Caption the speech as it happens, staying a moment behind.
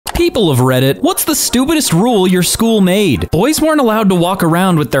People of Reddit, what's the stupidest rule your school made? Boys weren't allowed to walk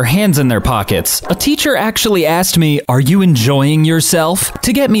around with their hands in their pockets. A teacher actually asked me, "Are you enjoying yourself?"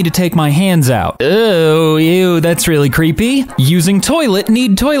 to get me to take my hands out. Oh, ew, that's really creepy. Using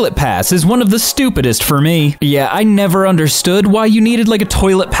need toilet pass is one of the stupidest for me. Yeah, I never understood why you needed like a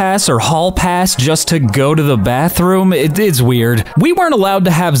toilet pass or hall pass just to go to the bathroom. It's weird. We weren't allowed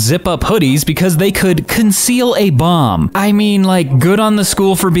to have zip-up hoodies because they could conceal a bomb. I mean, like, good on the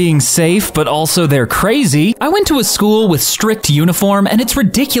school for being safe, but also they're crazy. I went to a school with strict uniform, and it's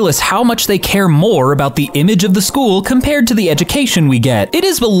ridiculous how much they care more about the image of the school compared to the education we get. It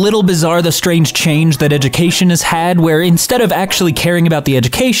is a little bizarre the strange change that education has had, where instead of actually caring about the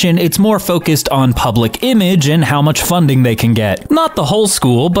education, it's more focused on public image and how much funding they can get. Not the whole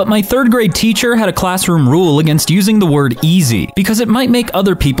school, but my third grade teacher had a classroom rule against using the word easy, because it might make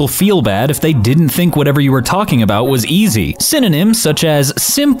other people feel bad if they didn't think whatever you were talking about was easy. Synonyms such as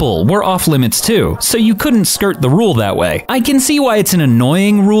simple were off limits too, so you couldn't skirt the rule that way. I can see why it's an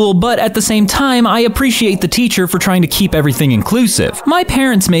annoying rule, but at the same time, I appreciate the teacher for trying to keep everything inclusive. My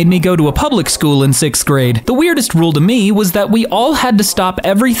parents made me go to a public school in 6th grade. The weirdest rule to me was that we all had to stop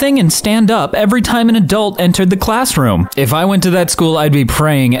everything and stand up every time an adult entered the classroom. If I went to that school, I'd be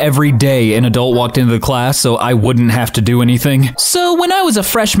praying every day an adult walked into the class so I wouldn't have to do anything. So when I was a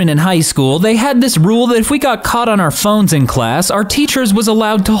freshman in high school, they had this rule that if we got caught on our phones in class, our teachers was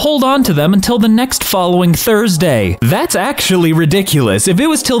allowed to hold on to them until the next following Thursday. That's actually ridiculous. If it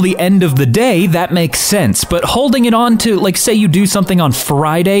was till the end of the day, that makes sense, but holding it on to, like, say you do something on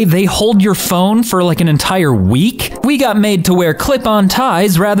Friday, they hold your phone for like an entire week? We got made to wear clip-on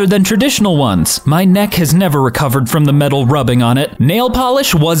ties rather than traditional ones. My neck has never recovered from the metal rubbing on it. Nail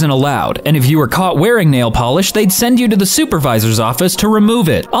polish wasn't allowed, and if you were caught wearing nail polish, they'd send you to the supervisor's office to remove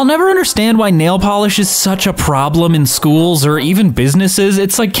it. I'll never understand why nail polish is such a problem in schools or even businesses.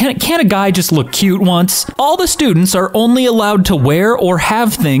 It's like, can't a guy just look cute once? All the students are only allowed to wear or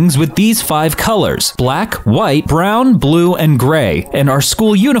have things with these 5 colors: black, white, brown, blue, and gray, and our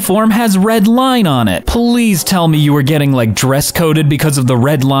school uniform has red line on it. Please tell me you were getting like dress coded because of the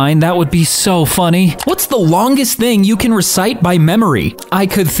red line. That would be so funny. What's the longest thing you can recite by memory? I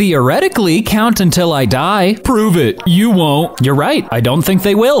could theoretically count until I die. Prove it. You won't. You're right. I don't think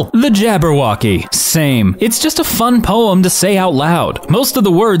they will. The Jabberwocky. Same. It's just a fun poem to say out loud. Most of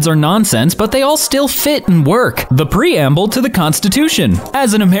the words are nonsense, but they all still fit and work. The preamble to the Constitution.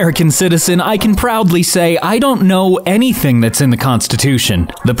 As an American citizen, I can proudly say I don't know anything that's in the Constitution.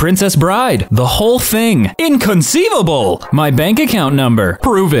 The Princess Bride. The whole thing. Inconceivable. My bank account number.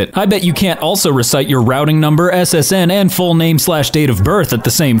 Prove it. I bet you can't also recite your routing number, SSN, and full name/date of birth at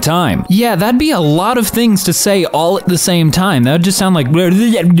the same time. Yeah, that'd be a lot of things to say all at the same time. That would just sound like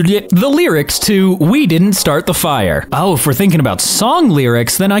the lyrics to "We Didn't Start the Fire." Oh, if we're thinking about song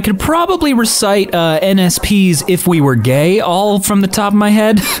lyrics, then I could probably recite NSP's "If We Were Gay" all from the top of my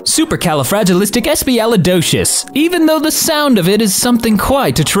head. Supercalifragilisticexpialidocious. Even though the sound of it is something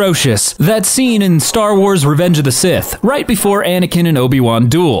quite atrocious. That scene in Star Wars Revenge of the Sith, right before Anakin and Obi-Wan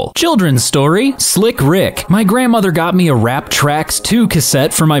duel. Children's story, Slick Rick. My grandmother got me a Rap Tracks 2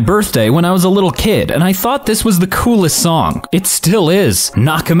 cassette for my birthday when I was a little kid, and I thought this was the coolest song. It still is.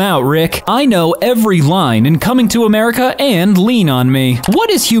 Knock 'em out, Rick. I know every line in Coming to America and Lean on Me. What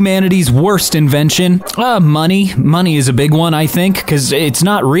is humanity's worst invention? Money. Money is a big one, I think, because it's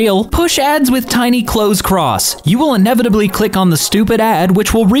not real. Push ads with tiny close cross. You will inevitably click on the stupid ad,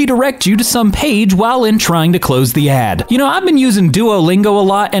 which will redirect you to some page while in trying to close the ad. You know, I've been using Duolingo a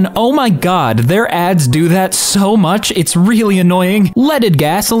lot, and oh my god, their ads do that so much, it's really annoying. Leaded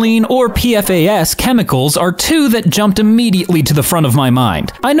gasoline or PFAS chemicals are 2 that jumped immediately to the front of my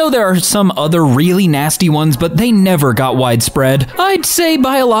mind. I know there are some other really nasty ones, but they never got widespread. I'd say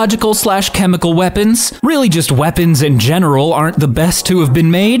biological/chemical weapons. Really just weapons in general aren't the best to have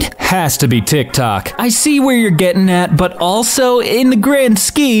been made. Has to be TikTok. I see where you're getting at, but also, in the grand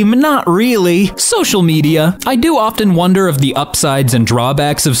scheme, not really. Social media. I do often wonder of the upsides and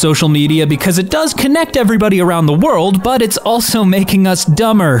drawbacks of social media because it does connect everybody around the world, but it's also making us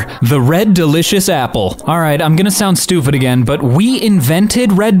dumber. The Red Delicious apple. Alright, I'm gonna sound stupid again, but we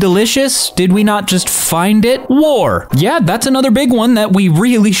invented Red Delicious? Did we not just find it? War. Yeah, that's another big one that we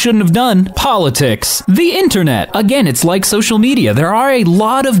really shouldn't have done. Politics. The internet. Again, it's like social media. There are a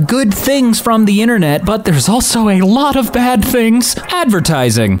lot of good things from the internet, but there's also a lot of bad things.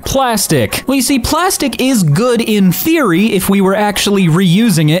 Advertising. Plastic. Well, you see, plastic is good in theory if we were actually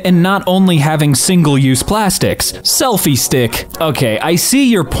reusing it and not only having single-use plastics. Selfie stick. Okay, I see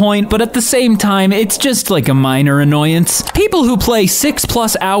your point, but at the same time, it's just like a minor annoyance. People who play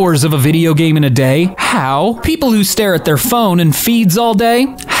 6+ hours of a video game in a day. How? People who stare at their phone and feed kids all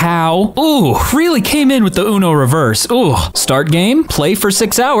day? How? Ooh, really came in with the Uno reverse. Ooh, start game, play for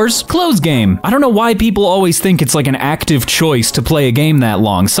 6 hours, close game. I don't know why people always think it's like an active choice to play a game that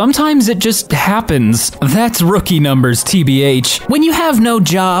long. Sometimes it just happens. That's rookie numbers, TBH. When you have no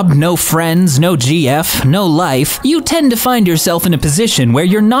job, no friends, no GF, no life, you tend to find yourself in a position where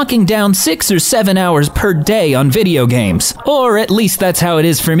you're knocking down 6 or 7 hours per day on video games. Or at least that's how it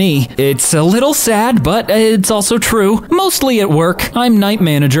is for me. It's a little sad, but it's also true. Mostly at work. I'm night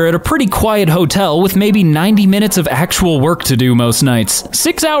manager at a pretty quiet hotel with maybe 90 minutes of actual work to do most nights.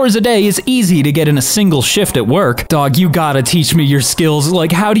 6 hours a day is easy to get in a single shift at work. Dog, you gotta teach me your skills.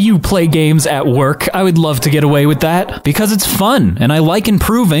 Like, how do you play games at work? I would love to get away with that. Because it's fun, and I like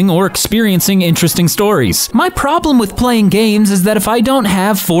improving or experiencing interesting stories. My problem with playing games is that if I don't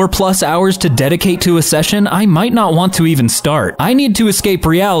have 4+ hours to dedicate to a session, I might not want to even start. I need to escape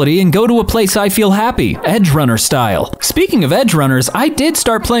reality and go to a place I feel happy, edge runner style. Speaking of edge runners, I did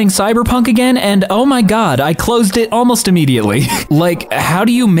start playing Cyberpunk again, and oh my god, I closed it almost immediately. Like, how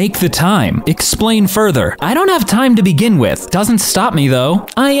do you make the time? Explain further. I don't have time to begin with. Doesn't stop me though.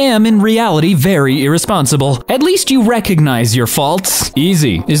 I am in reality very irresponsible. At least you recognize your faults.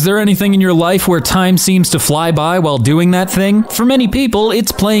 Easy. Is there anything in your life where time seems to fly by while doing that thing? For many people,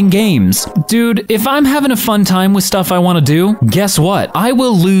 it's playing games. Dude, if I'm having a fun time with stuff I want to do, guess what? I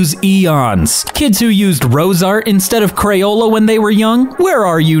will lose eons. Kids who used Rose Art instead of Crayola when they were young, where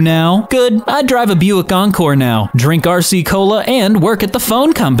are you now? Good. I drive a Buick Encore now, drink RC Cola, and work at the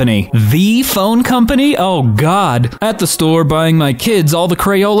phone company. The phone company? Oh god. At the store buying my kids all the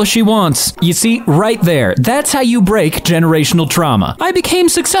Crayola she wants. You see, right there, that's how you break generational trauma. I became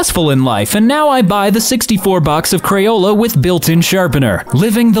successful in life, and now I buy the 64 box of Crayola with built-in sharpener.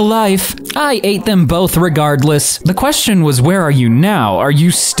 Living the life. I ate them both regardless. The question was, where are you now? Are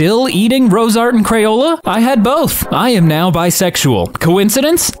you still eating Rose Art and Crayola? I had both. I am now bisexual.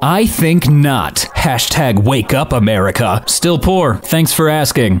 Coincidence? I think not. Hashtag wake up, America. Still poor. Thanks for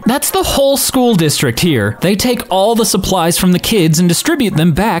asking. That's the whole school district here. They take all the supplies from the kids and distribute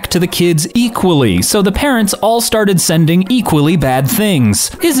them back to the kids equally, so the parents all started sending equally bad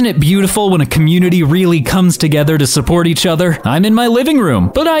things. Isn't it beautiful when a community really comes together to support each other? I'm in my living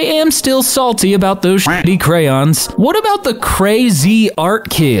room, but I am still salty about those shitty crayons. What about the crazy art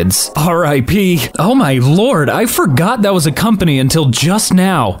kids? R.I.P. Oh my lord, I forgot that was a company until just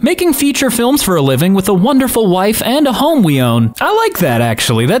now. Making feature films for a living with a wonderful wife and a home we own. I like that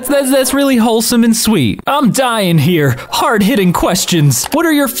actually. That's really wholesome and sweet. I'm dying here. Hard-hitting questions. What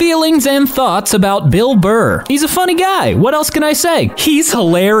are your feelings and thoughts about Bill Burr? He's a funny guy. What else can I say? He's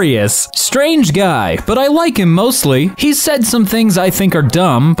hilarious. Strange guy, but I like him mostly. He's said some things I think are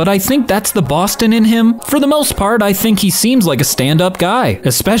dumb, but I think that's the Boston in him. For the most part, I think he seems like a stand-up guy,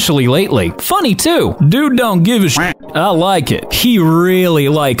 especially lately. Funny too. Dude don't give a shit. I like it. He really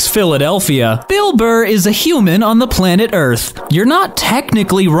likes Philadelphia. Bill Burr is a human on the planet Earth. You're not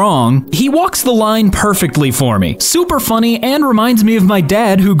technically wrong. He walks the line perfectly for me. Super funny and reminds me of my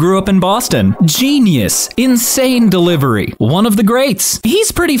dad who grew up in Boston. Genius. Insane delivery. One of the greats.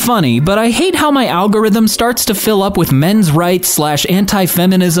 He's pretty funny, but I hate how my algorithm starts to fill up with men's rights /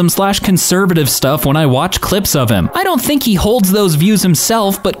 anti-feminism / conservative stuff when I watch clips of him. I don't think he holds those views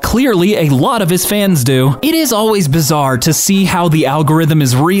himself, but clearly a lot of his fans do. It is always bizarre to see how the algorithm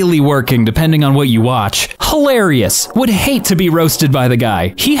is really working depending on what you watch. Hilarious. Would hate to be roasted by the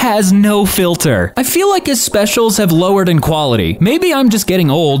guy. He has no filter. I feel like his specials have lowered in quality. Maybe I'm just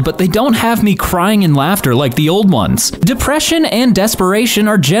getting old, but they don't have me crying in laughter like the old ones. Depression and desperation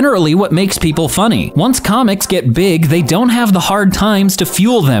are generally what makes people funny. Once comics get big, they don't have the hard times to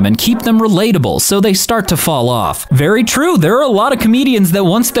fuel them and keep them relatable, so they start to fall off. Very true. There are a lot of comedians that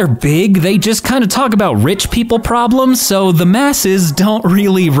once they're big, they just kind of talk about rich people problems, so the masses don't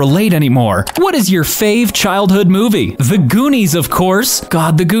really relate anymore. What is your fave childhood movie? The Goonies, of course.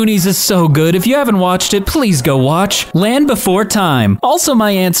 God, The Goonies is so good. If you haven't watched it, please go watch. Land Before Time. Also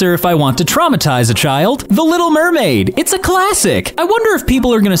my answer if I want to traumatize a child. The Little Mermaid. It's a classic. I wonder if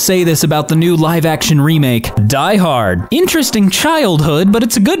people are gonna say this about the new live-action remake. Die Hard. Interesting childhood, but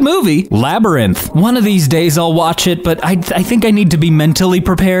it's a good movie. Labyrinth. One of these days I'll watch it, but I think I need to be mentally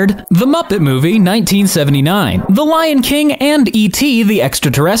prepared. The Muppet Movie, 1979. The Lion King and E.T. the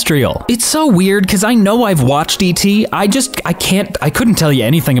Extraterrestrial. It's so weird because I know I've watched E.T. I couldn't tell you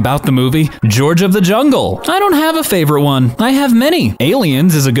anything about the movie. George of the Jungle. I don't have a favorite one. I have many.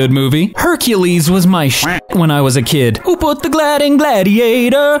 Aliens is a good movie. Hercules was my shit. when I was a kid. Who put the glad in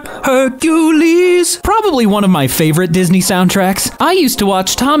Gladiator? Hercules. Probably one of my favorite Disney soundtracks. I used to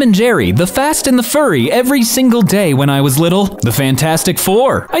watch Tom and Jerry, The Fast and the Furry every single day when I was little. The Fantastic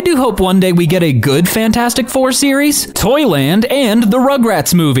Four. I do hope one day we get a good Fantastic Four series. Toyland and the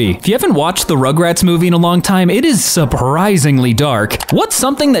Rugrats movie. If you haven't watched the Rugrats movie in a long time, it is surprisingly dark. What's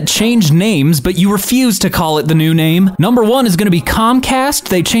something that changed names but you refuse to call it the new name? Number one is going to be Comcast.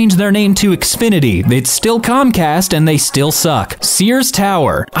 They changed their name to Xfinity. It's still Comcast and they still suck. Sears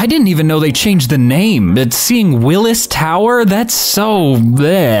Tower. I didn't even know they changed the name. But seeing Willis Tower, that's so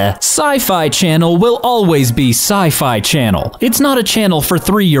bleh. Sci-Fi Channel will always be Sci-Fi Channel. It's not a channel for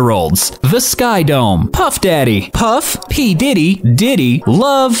 3-year-olds. The Sky Dome. Puff Daddy. Puff, P. Diddy, Diddy,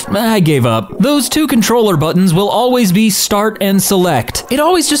 Love, I gave up. Those two controller buttons will always be start and select. It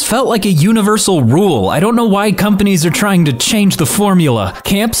always just felt like a universal rule. I don't know why companies are trying to change the formula.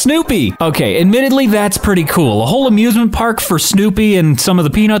 Camp Snoopy. Okay, admittedly that's pretty cool. A whole amusement park for Snoopy and some of the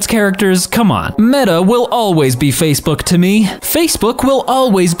Peanuts characters, come on. Meta will always be Facebook to me. Facebook will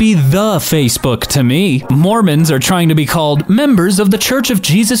always be the Facebook to me. Mormons are trying to be called members of the Church of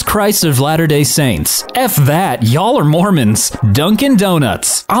Jesus Christ of Latter-day Saints. F that, y'all are Mormons. Dunkin'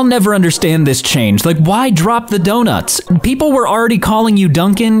 Donuts. I'll never understand this change. Like, why drop the donuts? People were already calling you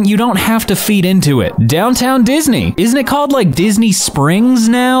Dunkin', you don't have to feed into it. Downtown Disney. Isn't it called like Disney Springs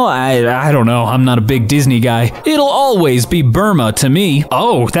now? I don't know, I'm not a big Disney guy. It'll always be Burma to me.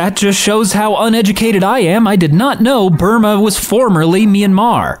 Oh, that just shows how uneducated I am. I did not know Burma was formerly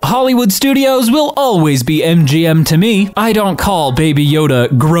Myanmar. Hollywood Studios will always be MGM to me. I don't call Baby Yoda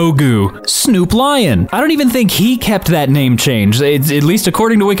Grogu. Snoop Lion. I don't even think he kept that name change. At least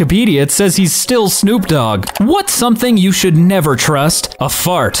according to Wikipedia, it says he's still Snoop Dogg. What's something you should never trust? A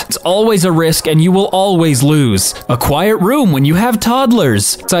fart. It's always a risk and you will always lose. A quiet room when you have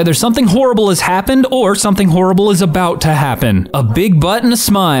toddlers. It's either something horrible has happened or something horrible is about to happen. A big butt and a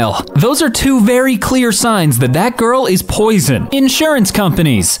smile. Those are two very clear signs that that girl is poison. Insurance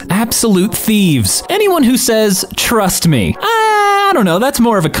companies. Absolute thieves. Anyone who says, trust me. I don't know, that's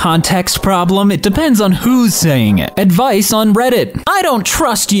more of a context problem. It depends on who's saying it. Advice on Reddit. I don't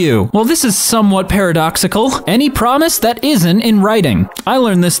trust you. Well, this is somewhat paradoxical. Any promise that isn't in writing. I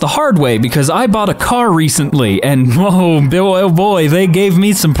learned this the hard way because I bought a car recently and oh boy, they gave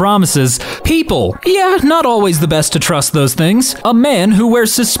me some promises. People. Yeah, not always the best to trust those things. A man who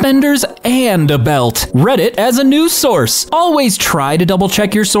wears suspenders and a belt. Reddit as a news source. Always try to double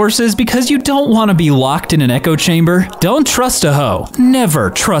check your sources because you don't want to be locked in an echo chamber. Don't trust a hoe. Never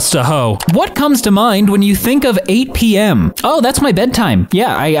trust a hoe. What comes to mind when you think of 8 p.m.? Oh, that's my bedtime.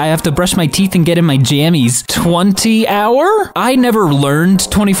 Yeah, I have to brush my teeth and get in my jammies. 20 hour? I never learned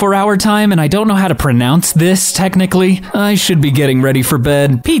 24-hour time and I don't know how to pronounce this technically. I should be getting ready for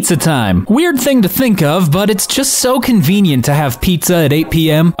bed. Pizza time. Weird thing to think of, but it's just so convenient to have pizza at 8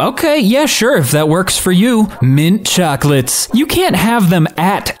 p.m. Okay, yeah, sure, if that works for you. Mint chocolates. You can't have them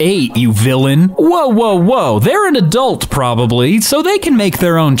at 8, you villain. Whoa. They're an adult, probably, so they can make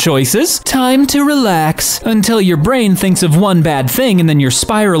their own choices. Time to relax until your brain thinks of one bad thing and then you're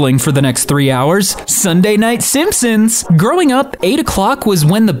spiraling for the next 3 hours. Sunday Night Simpsons. Growing up, 8 o'clock was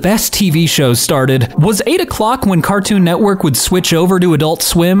when the best TV shows started. Was 8 o'clock when Cartoon Network would switch over to Adult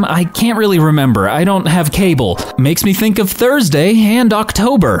Swim? I can't really remember. I don't have cable. Makes me think of Thursday and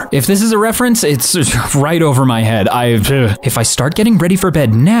October. If this is a reference, it's right over my head. If I start getting ready for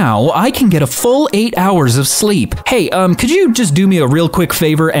bed now, I can get a full 8 hours of sleep. Hey, could you just do me a real quick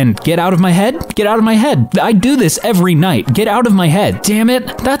favor and get out of my head? Get out of my head. I do this every night. Get out of my head. Damn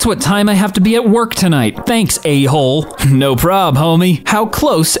it. That's what time I have to be at work tonight. Thanks, a-hole. No prob, homie. How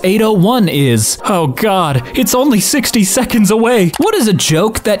close 8:01 is. Oh god, it's only 60 seconds away. What is a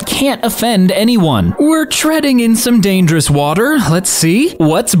joke that can't offend anyone? We're treading in some dangerous water. Let's see.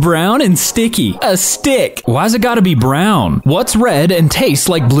 What's brown and sticky? A stick. Why's it gotta be brown? What's red and tastes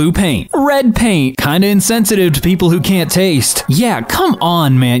like blue paint? Red paint. Kinda insensitive to people who can't taste. Yeah, come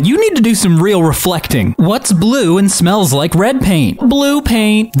on, man. You need to do some real reflecting. What's blue and smells like red paint? Blue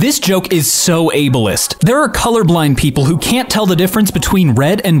paint. This joke is so ableist. There are colorblind people who can't tell the difference between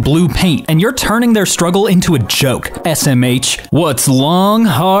red and blue paint, and you're turning their struggle into a joke. SMH. What's long,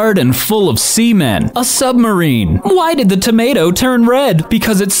 hard, and full of seamen? A submarine. Why did the tomato turn red?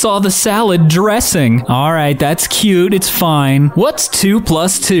 Because it saw the salad dressing. Alright, that's cute. It's fine. What's 2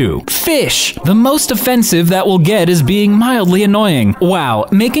 plus 2? Fish. The most offensive that will get is being mildly annoying. Wow,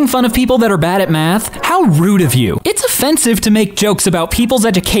 making fun of people that are bad at math? How rude of you. It's offensive to make jokes about people's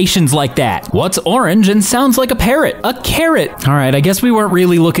educations like that. What's orange and sounds like a parrot? A carrot. All right, I guess we weren't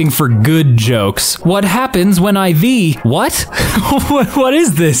really looking for good jokes. What happens when what? What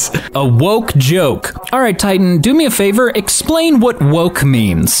is this? A woke joke. All right, Titan, do me a favor. Explain what woke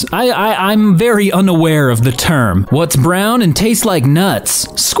means. I'm very unaware of the term. What's brown and tastes like nuts?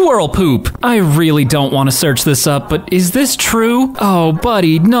 Squirrel poop. I really don't want to search this up, but is this true? Oh,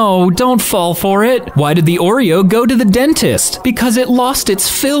 buddy, no, don't fall for it. Why did the Oreo go to the dentist? Because it lost its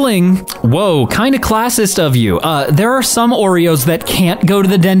filling. Whoa, kind of classist of you. There are some Oreos that can't go to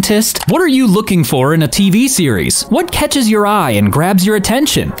the dentist. What are you looking for in a TV series? What catches your eye and grabs your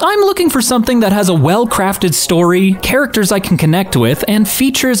attention? I'm looking for something that has a well-crafted story, characters I can connect with, and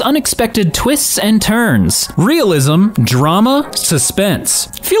features unexpected twists and turns. Realism, drama, suspense.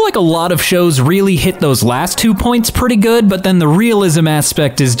 I feel like a lot of shows really hit those last 2 points pretty good, but then the realism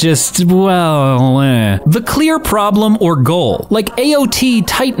aspect is just, The clear problem or goal, like AOT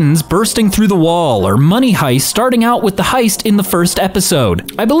Titans bursting through the wall or Money Heist starting out with the heist in the first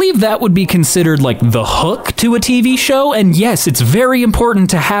episode. I believe that would be considered like the hook to a TV show, and yes, it's very important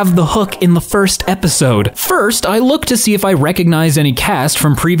to have the hook in the first episode. First, I look to see if I recognize any cast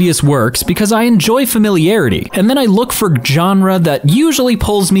from previous works because I enjoy familiarity, and then I look for genre that usually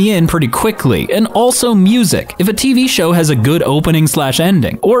pulls me in pretty quickly, and also music. If a TV show has a good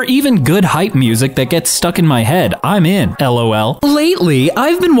opening/ending, or even good hype music that gets stuck in my head, I'm in, LOL. Lately,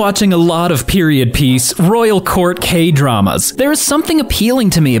 I've been watching a lot of period piece, royal court K-dramas. There is something appealing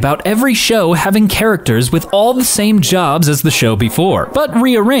to me about every show having characters with all the same jobs as the show before, but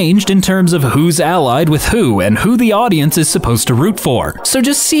rearranged in terms of who's allied with who and who the audience is supposed to root for. So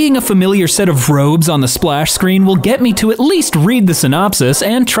just seeing a familiar set of robes on the splash screen will get me to at least read the synopsis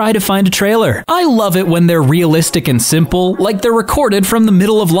and try to find a trailer. I love it when they're realistic and simple, like they're recorded from the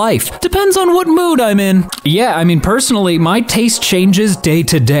middle of life. Depends on what mood I'm in. Yeah, I mean, personally, my taste changes day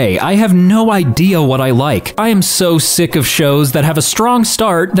to day. I have no idea what I like. I am so sick of shows that have a strong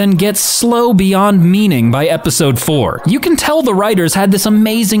start, then get slow beyond meaning by episode 4. You can tell the writers had this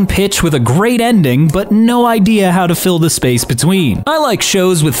amazing pitch with a great ending, but no idea how to fill the space between. I like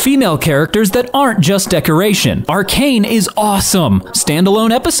shows with female characters that aren't just decoration. Arcane is awesome.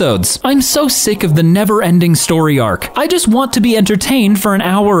 Standalone episodes. I'm so sick of the never-ending story arc. I just want to be entertained for an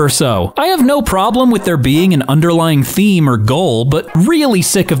hour or so. I have no problem with there being an underlying theme or goal, but really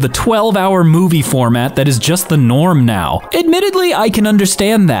sick of the 12-hour movie format that is just the norm now. Admittedly, I can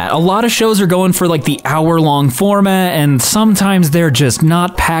understand that. A lot of shows are going for like the hour-long format, and sometimes they're just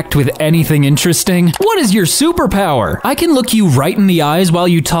not packed with anything interesting. What is your superpower? I can look you right in the eyes while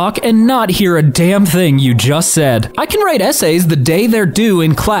you talk and not hear a damn thing you just said. I can write essays the day they're due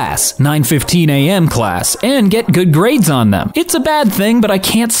in class, 9:15 a.m. class, and get good grades on them. It's a bad thing, but I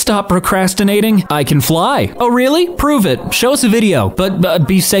can't stop procrastinating. I can fly. Oh really? Prove it. Show us a video, but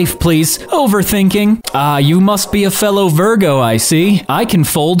be safe please. Overthinking. You must be a fellow Virgo, I see. I can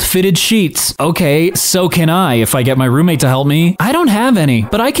fold fitted sheets. Okay, so can I if I get my roommate to help me. I don't have any,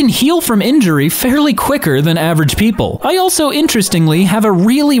 but I can heal from injury fairly quicker than average people. I also, interestingly, have a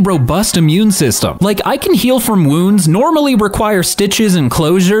really robust immune system. Like, I can heal from wounds normally require stitches and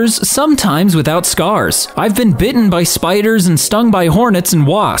closures, sometimes without scars. I've been bitten by spiders and stung by hornets and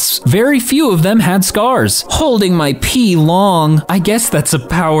wasps. Very few of them had scars. Holding my pee long. I guess that's a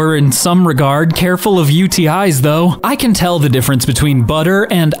power in some regard. Careful of UTIs, though. I can tell the difference between butter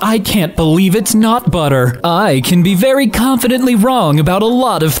and I can't believe it's not butter. I can be very confidently wrong about a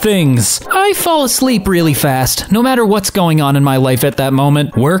lot of things. I fall asleep really fast, no matter what's going on in my life at that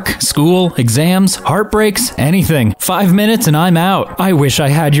moment. Work, school, exams, heartbreaks, anything. 5 minutes and I'm out. I wish I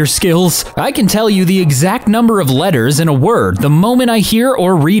had your skills. I can tell you the exact number of letters in a word the moment I hear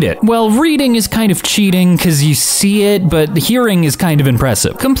or read it. Well, reading is kind of cheating because you see it, but hearing is kind of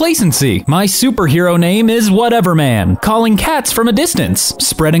impressive. Complacency. My superhero name is Whatever Man. Calling cats from a distance.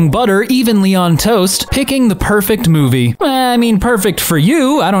 Spreading butter evenly on toast. Picking the perfect movie. I mean, perfect for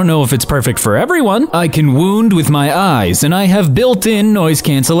you. I don't know if it's perfect for everyone. I can wound with my eyes, and I have built-in noise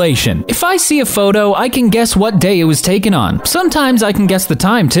cancellation. If I see a photo, I can guess what day it was taken on. Sometimes I can guess the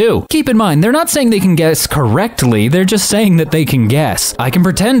time, too. Keep in mind, they're not saying they can guess correctly, they're just saying that they can guess. I can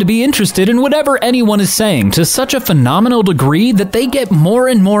pretend to be interested in whatever anyone is saying to such a phenomenal degree that they get more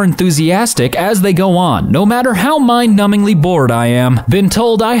and more enthusiastic as they go on, no matter how mind-numbingly bored I am. Been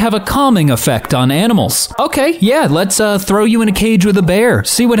told I have a calming effect on animals. Okay, yeah, let's throw you in a cage with a bear,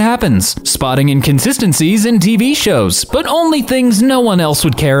 see what happens. Spotting inconsistencies in TV shows, but only things no one else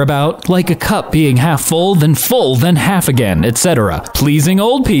would care about, like a cup being half full, then half again, etc. Pleasing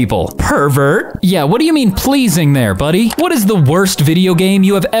old people. Pervert. Yeah, what do you mean pleasing there, buddy? What is the worst video game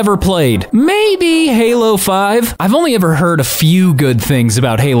you have ever played? Maybe Halo Halo 5? I've only ever heard a few good things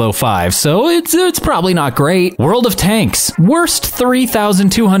about Halo 5, so it's probably not great. World of Tanks. Worst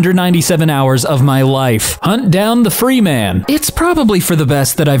 3,297 hours of my life. Hunt down the free man. It's probably for the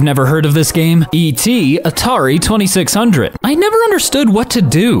best that I've never heard of this game. E.T. Atari 2600. I never understood what to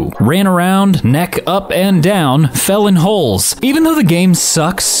do. Ran around, neck up and down, fell in holes. Even though the game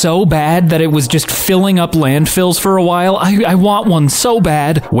sucks so bad that it was just filling up landfills for a while, I want one so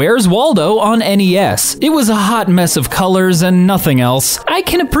bad. Where's Waldo on NES? It was a hot mess of colors and nothing else. I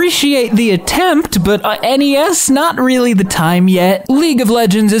can appreciate the attempt, but NES, not really the time yet. League of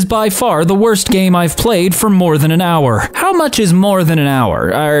Legends is by far the worst game I've played for more than an hour. How much is more than an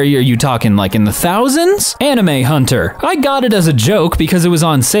hour? Are you talking like in the thousands? Anime Hunter. I got it as a joke because it was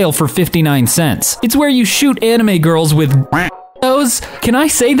on sale for 59 cents. It's where you shoot anime girls with those. Can I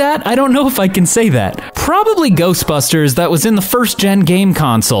say that? I don't know if I can say that. Probably Ghostbusters, that was in the first gen game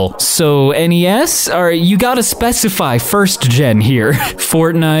console. So NES? Or you gotta specify first gen here.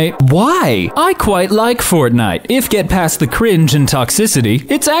 Fortnite. Why? I quite like Fortnite. If get past the cringe and toxicity,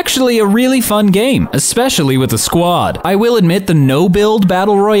 it's actually a really fun game, especially with a squad. I will admit the no-build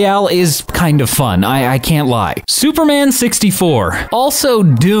battle royale is kind of fun. I can't lie. Superman 64. Also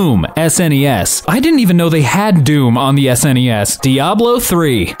Doom, SNES. I didn't even know they had Doom on the SNES. Diablo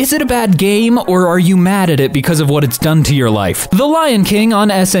 3. Is it a bad game, or are you mad at it because of what it's done to your life? The Lion King on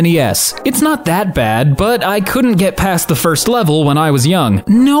SNES. It's not that bad, but I couldn't get past the first level when I was young.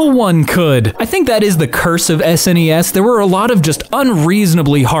 No one could. I think that is the curse of SNES. There were a lot of just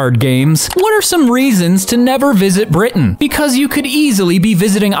unreasonably hard games. What are some reasons to never visit Britain? Because you could easily be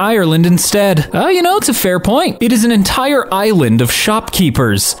visiting Ireland instead. It's a fair point. It is an entire island of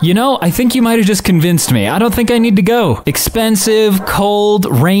shopkeepers. I think you might have just convinced me. I don't think I need to go. Expensive, cold,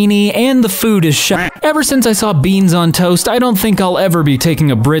 rainy, and the food is shit. Ever since I saw beans on toast, I don't think I'll ever be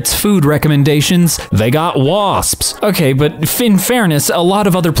taking a Brit's food recommendations. They got wasps. Okay, but in fairness, a lot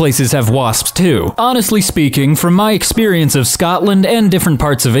of other places have wasps too. Honestly speaking, from my experience of Scotland and different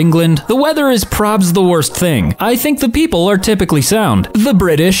parts of England, the weather is probs the worst thing. I think the people are typically sound. The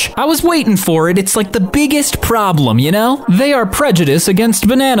British, I was waiting for it. It's like the biggest problem, They are prejudiced against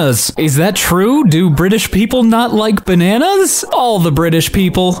bananas. Is that true? Do British people not like bananas? All the British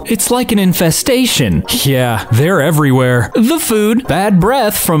people. It's like an infestation. Yeah, they're everywhere. The food. Bad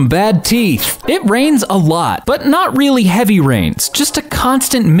breath from bad teeth. It rains a lot, but not really heavy rains. Just a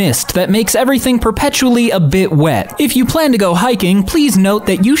constant mist that makes everything perpetually a bit wet. If you plan to go hiking, please note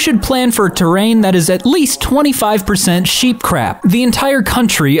that you should plan for terrain that is at least 25% sheep crap. The entire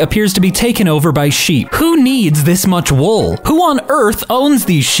country appears to be taken over by sheep. Who needs this much wool? Who on earth owns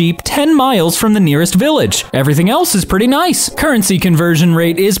these sheep 10 miles from the nearest village? Everything else is pretty nice. Currency conversion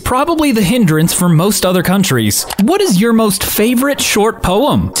rate is probably the hindrance for most other countries. What is your most favorite short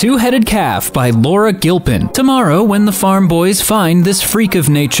poem? Two-Headed Calf by Laura Gilpin. Tomorrow, when the farm boys find this freak of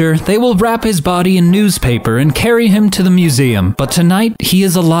nature, they will wrap his body in newspaper and carry him to the museum. But tonight, he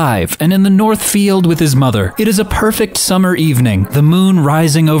is alive and in the north field with his mother. It is a perfect summer evening, the moon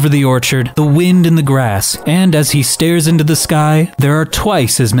rising over the orchard, the wind in the grass, and as he stares into the sky, there are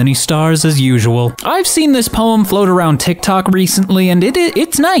twice as many stars as usual. I've seen this poem float around TikTok recently, and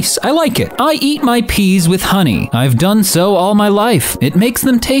it's nice. I like it. I eat my peas with honey. I've done so all my life. It makes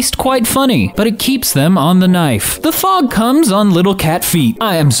them taste quite funny, but it keeps them on the knife. The fog comes on little cat feet.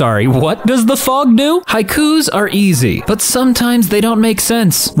 I am sorry, what does the fog do? Haikus are easy, but sometimes they don't make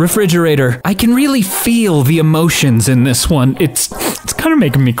sense. Refrigerator. I can really feel the emotions in this one. It's kind of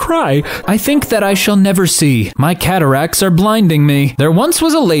making me cry. I think that I shall never see. My cataracts are blinding me. There once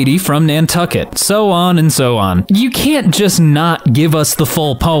was a lady from Nantucket. So on and so on. You can't just not give us the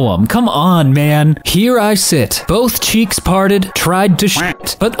full poem. Come on, man. Here I sit, both cheeks parted, tried to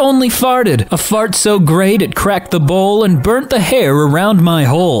shit, but only farted. A fart so great it cracked the bowl and burnt the hair around my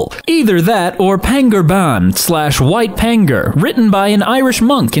hole. Either that or Pangerban / White Panger, written by an Irish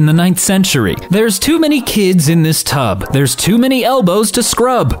monk in the 9th century. There's too many kids in this tub. There's too many elbows to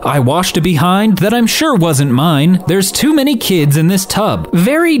scrub. I washed a behind that I'm sure wasn't mine. There's too many kids in this tub.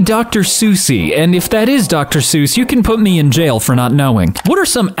 Very Dr. Seussy, and if that is Dr. Seuss, you can put me in jail for not knowing. What are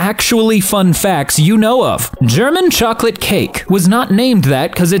some actually fun facts you know of? German chocolate cake was not named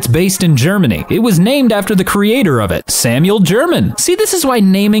that because it's based in Germany. It was named after the creator of it, Samuel German. See, this is why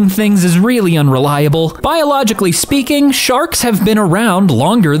naming things is really unreliable. Biologically speaking, sharks have been around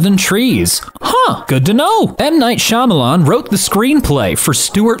longer than trees. Huh, good to know. M. Night Shyamalan wrote the screenplay for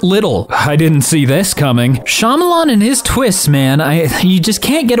Stuart Little. I didn't see this coming. Shyamalan and his twists, man, you just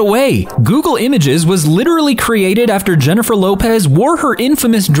can't get away. Google Images was literally created after actor Jennifer Lopez wore her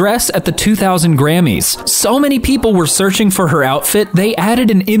infamous dress at the 2000 Grammys. So many people were searching for her outfit, they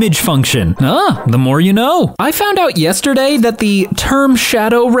added an image function. The more you know. I found out yesterday that the term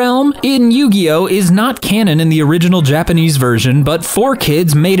Shadow Realm in Yu-Gi-Oh! Is not canon in the original Japanese version, but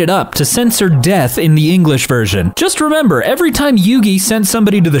 4Kids made it up to censor death in the English version. Just remember, every time Yugi sent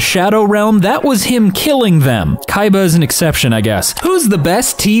somebody to the Shadow Realm, that was him killing them. Kaiba is an exception, I guess. Who's the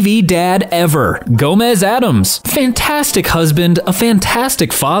best TV dad ever? Gomez Adams. Fantastic husband, a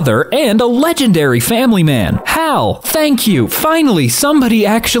fantastic father, and a legendary family man. Hal, thank you. Finally, somebody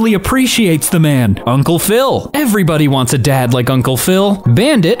actually appreciates the man. Uncle Phil. Everybody wants a dad like Uncle Phil.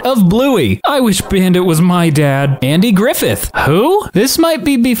 Bandit of Bluey. I wish Bandit was my dad. Andy Griffith. Who? This might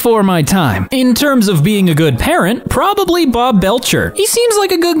be before my time. In terms of being a good parent, probably Bob Belcher. He seems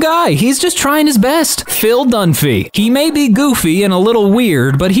like a good guy. He's just trying his best. Phil Dunphy. He may be goofy and a little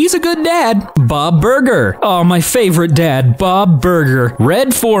weird, but he's a good dad. Bob Burger. Oh, my favorite dad, Bob Burger.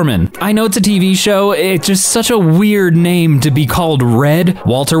 Red Foreman. I know it's a TV show. It's just such a weird name to be called Red.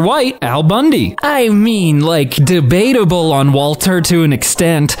 Walter White. Al Bundy. I mean, like, debatable on Walter to an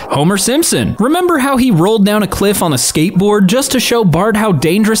extent. Homer Simpson. Remember how he rolled down a cliff on a skateboard just to show Bart how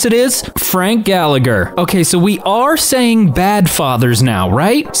dangerous it is? Frank Gallagher. Okay, so we are saying bad fathers now,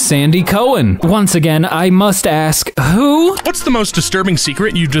 right? Sandy Cohen. Once again, I must ask, who? What's the most disturbing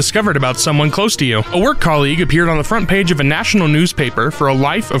secret you've discovered about someone close to you? A work colleague appeared on the front page of a national newspaper for a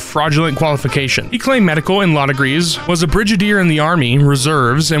life of fraudulent qualification. He claimed medical and law degrees, was a brigadier in the Army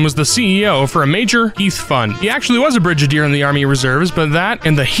Reserves, and was the CEO for a major Heath fund. He actually was a brigadier in the Army Reserves, but that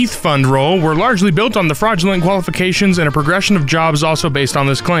and the Heath fund role were largely built on the fraudulent qualifications, and a progression of jobs also based on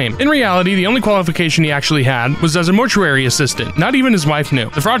this claim. In reality, the only qualification he actually had was as a mortuary assistant. Not even his wife knew.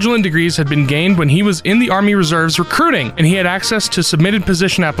 The fraudulent degrees had been gained when he was in the Army Reserves recruiting, and he had access to submitted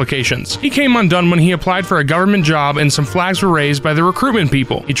position applications. He came undone when he applied for a government job, and some flags were raised by the recruitment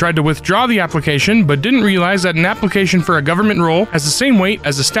people. He tried to withdraw the application, but didn't realize that an application for a government role has the same weight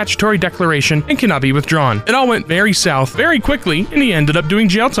as a statutory declaration and cannot be withdrawn. It all went very south very quickly, and he ended up doing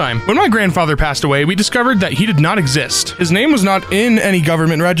jail time. When my grandfather passed away, we discovered that he did not exist. His name was not in any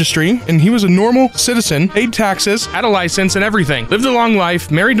government registry, and he was a normal citizen, paid taxes, had a license and everything. Lived a long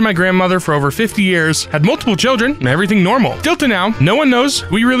life, married to my grandmother for over 50 years, had multiple children, and everything normal. Still to now, no one knows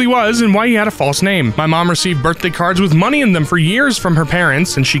who he really was and why he had a false name. My mom received birthday cards with money in them for years from her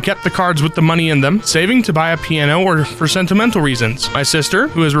parents, and she kept the cards with the money in them, saving to buy a piano or for sentimental reasons. My sister,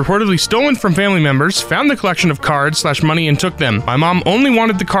 who is reportedly stolen from family members, found the collection of cards/money and took them. My mom only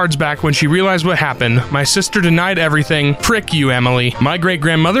wanted the cards back when she realized what happened. My sister denied everything. Frick you, Emily. My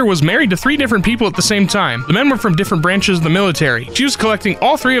great-grandmother was married to 3 different people at the same time. The men were from different branches of the military. She was collecting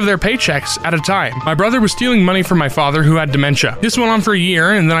all 3 of their paychecks at a time. My brother was stealing money from my father, who had dementia. This went on for a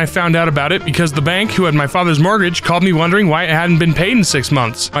year, and then I found out about it because the bank who had my father's mortgage called me wondering why it hadn't been paid in 6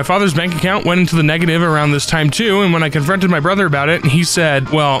 months. My father's bank account went into the negative around this time too, and when I confronted my brother about it, he said,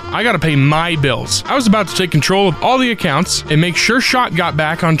 well, I gotta pay my bills. I was about to take control of all the accounts and make sure Shot got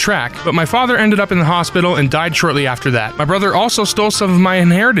back on track, but my father ended up in the hospital and died shortly after that. My brother also stole some of my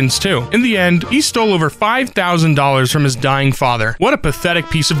inheritance too. In the end, he stole over $5,000 from his dying father. What a pathetic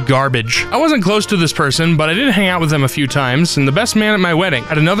piece of garbage. I wasn't close to this person, but I did hang out with him a few times, and the best man at my wedding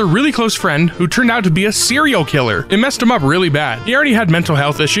had another really close friend who turned out to be a serial killer. It messed him up really bad. He already had mental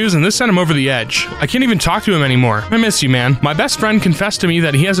health issues, and this sent him over the edge. I can't even talk to him anymore. I miss you, man. My best friend confessed to me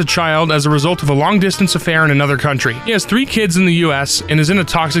that he has a child as a result of a long-distance affair in another country. He has 3 kids in the US and is in a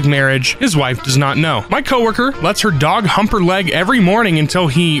toxic marriage. His wife does not know. My coworker lets her dog hump her leg every morning until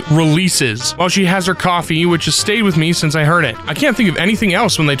he releases, while she has her coffee, which has stayed with me since I heard it. I can't think of anything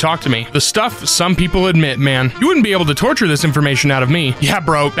else when they talk to me. The stuff some people admit, man. You wouldn't be able to torture this information out of me. Yeah,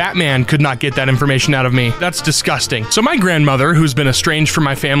 bro, Batman could not get that information out of me. That's disgusting. So my grandmother, who's been estranged from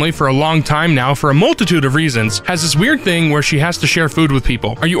my family for a long time now for a multitude of reasons, has this weird thing where she has to share food with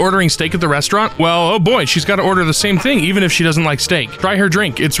people. Are you ordering steak at the restaurant? Well, oh boy, she's got to order the same thing even if she doesn't like steak. Try her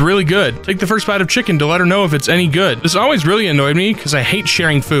drink. It's really good. Take the first bite of chicken to let her know if it's any good. This always really annoyed me because I hate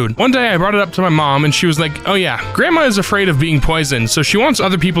sharing food. One day I brought it up to my mom and she was like, oh yeah, Grandma is afraid of being poisoned, so she wants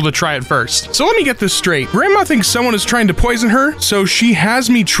other people to try it first. So let me get this straight. Grandma thinks someone is trying to poison her, so she has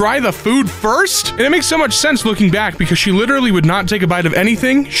me try the food first? And it makes so much sense looking back because she literally would not take a bite of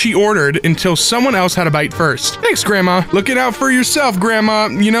anything she ordered until someone else had a bite first. Thanks, Grandma. Looking out for yourself, Grandma.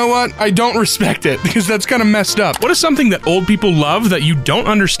 You know what? I don't respect it because that's kind of messed up. What is something that old people love that you don't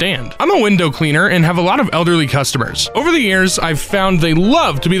understand? I'm a window cleaner and have a lot of elderly customers. Over the years, I've found they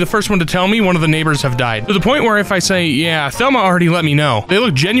love to be the first one to tell me one of the neighbors have died. To the point where if I say, yeah, Thelma already let me know, they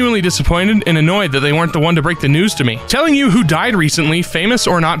look genuinely disappointed and annoyed that they weren't the one to break the news to me. Telling you who died recently, famous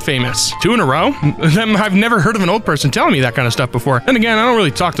or not famous. 2 in a row? That I've never heard of an old person telling me that kind of stuff before. And again, I don't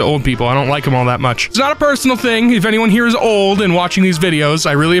really talk to old people. I don't like them all that much. It's not a personal thing. If anyone here is old and watching these videos,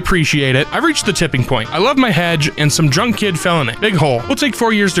 I really appreciate it. I've reached the tipping point. I love my hedge, and some drunk kid fell in it. Big hole. Will take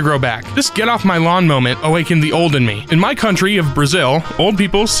 4 years to grow back. This get off my lawn moment awakened the old in me. In my country of Brazil, old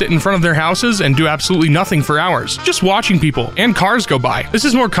people sit in front of their houses and do absolutely nothing for hours, just watching people and cars go by. This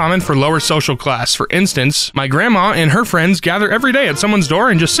is more common for lower social class. For instance, my grandma and her friends gather every day at someone's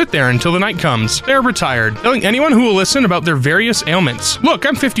door and just sit there until the night comes. They are retired, telling anyone who will listen about their various ailments. Look,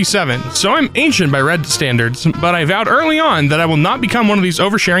 I'm 57, so I'm ancient by red standards, but I vowed early on that I will not become one of these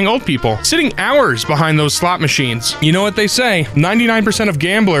oversharing old people, sitting hours behind those slot machines. You know what they say, 99% of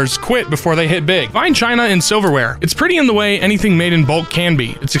gamblers quit before they hit big. Fine china and silverware. It's pretty in the way anything made in bulk can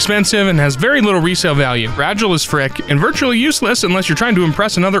be. It's expensive and has very little resale value, fragile as frick, and virtually useless unless you're trying to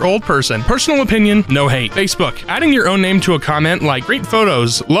impress another old person. Personal opinion, no hate. Facebook. Adding your own name to a comment like, great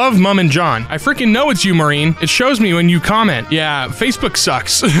photos, love Mum and John. I freaking know it's you, Maureen. It shows me when you comment. Yeah, Facebook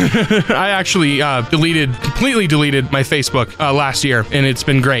sucks. I actually completely deleted my Facebook last year, and it's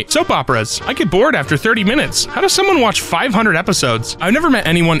been great. Soap operas. I get bored after 30 minutes. How does someone watch 500 episodes? I've never met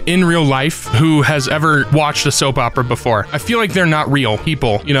anyone in real life who has ever watched a soap opera before. I feel like they're not real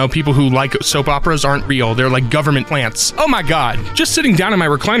people. You know, people who like soap operas aren't real. They're like government plants. Oh my god. Just sitting down in my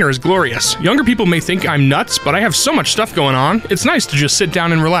recliner is glorious. Younger people may think I'm nuts, but I have so much stuff going on. It's nice to just sit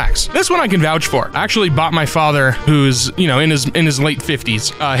down and relax. This one I can vouch for. I actually bought my father, who's, you know, in his late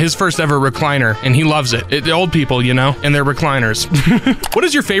 50s, his first ever recliner, and he loves it. The old people, you know, and their recliners. What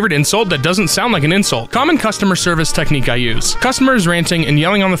is your favorite insult that doesn't sound like an insult? Common customer service technique I use. Customers ranting and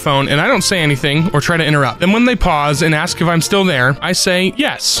yelling on the phone, and I don't say anything or try to interrupt. Then when they pause and ask if I'm still there, I say,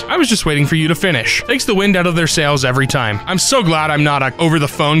 yes, I was just waiting for you to finish. Takes the wind out of their sails every time. I'm so glad I'm not a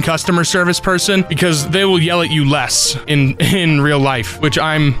over-the-phone customer service person, because they will yell at you less in real life, which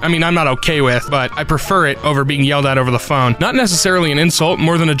I'm not okay with, but I prefer it over being yelled at over the phone. Not necessarily an insult,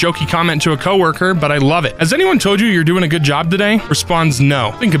 more than a jokey comment to a coworker, but I love it. Has anyone told you you're doing a good job today? Responds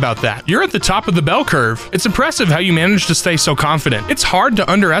no. Think about that. You're at the top of the bell curve. It's impressive how you manage to stay so confident. It's hard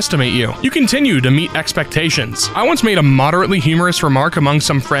to underestimate you. You continue to meet expectations. I once made a moderately humorous remark among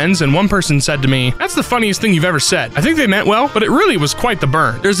some friends, and one person said to me, that's the funniest thing you've ever said. I think they meant well, but it really was quite the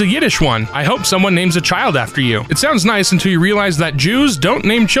burn. There's a Yiddish one. I hope someone names a child after you. It sounds nice until you realize that Jews don't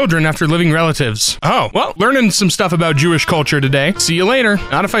name children after living relatives. Oh, well, learning some stuff about Jewish culture today. See you later.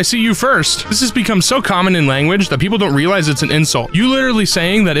 Not if I see you first. This has become so common in language that people don't realize it's an insult. You literally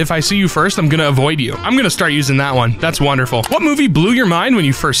saying that if I see you first, I'm gonna avoid you. I'm gonna start using that one. That's wonderful. What movie blew your mind when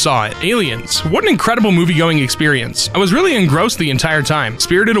you first saw it? Aliens. What an incredible movie-going experience. I was really engrossed the entire time,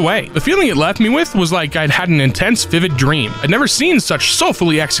 spirited away. The feeling it left me with was like I'd had an intense, vivid dream. I'd never seen such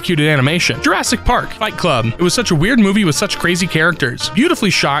soulfully executed animation. Jurassic Park, Fight Club. It was such a weird movie with such crazy characters, beautifully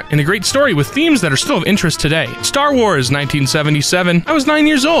shot, and a great story with themes that are still of interest today. Star Wars 1977. I was 9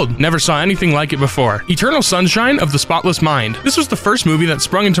 years old. Never saw anything like it before. Eternal Sunshine of the Spotless Mind. This was the first movie that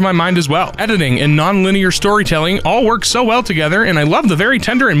sprung into my mind as well. Editing and non-linear storytelling all work so well together, and I love the very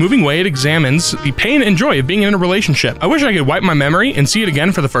tender and moving way it examines the pain and joy of being in a relationship. I wish I could wipe my memory and see it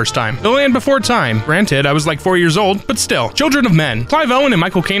again for the first time. The Land Before Time. Granted, I was like 4 years old, but still. Children of Men. Clive Owen and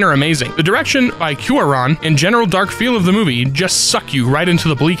Michael Caine are amazing. The direction by Cuarón and general dark feel of the movie just suck you right into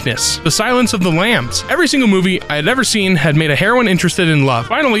the bleakness. The Silence of the Lambs. Every single movie I had ever seen had made a heroine interested in love.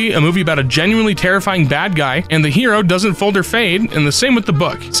 Finally, a movie about a genuinely terrifying bad guy, and the hero doesn't fold or fade, and the same with the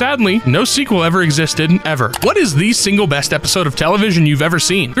book. Sadly, no sequel ever existed, ever. What is the single best episode of television you've ever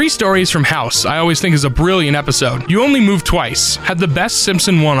seen? 3 Stories from House, I always think is a brilliant episode. You Only Move Twice, had the best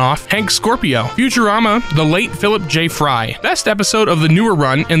Simpson one-off, Hank Scorpio. Futurama, the late Philip J. Fry. Best episode of the newer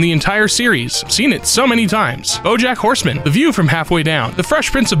run and the entire series. Seen it so many times. BoJack Horseman, The View from Halfway Down. The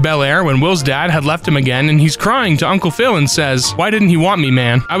Fresh Prince of Bel-Air, when Will's dad had left him again and he's crying to Uncle Phil and says, why didn't he want me,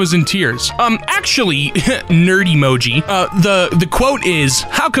 man? I was in tears. Actually, nerd emoji. The quote is,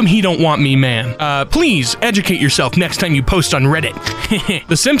 how come he don't want me, man? Please educate yourself next time you post on Reddit.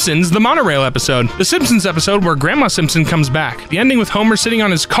 The Simpsons, the monorail episode. The Simpsons episode where Grandma Simpson comes back. The ending with Homer sitting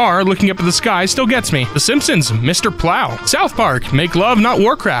on his car looking up at the sky still gets me. The Simpsons, Mr. Plow. South Park, Make Love, Not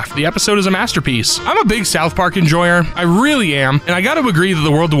Warcraft. The episode is a masterpiece. I'm a big South Park enjoyer. I really am. And I gotta agree that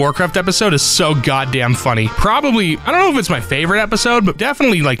the World of Warcraft episode is so goddamn funny. Probably, I don't know if it's my favorite episode, but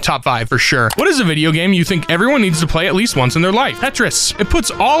definitely like top 5 for sure. What is a video game you think everyone needs to play at least once in their life? Tetris. It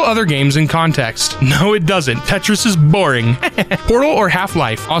puts all other games in context. No, it doesn't. Tetris is boring. Portal or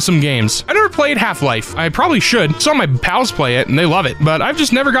Half-Life. Awesome games. I never played Half-Life. I probably should. Saw my pals play it and they love it, but I've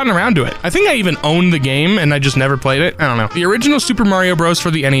just never gotten around to it. I think I even own the game and I just never played it. I don't know. The original Super Mario Bros. For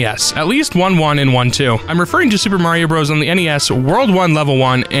the NES. At least 1-1 and 1-2. I'm referring to Super Mario Bros. On the NES World 1 Level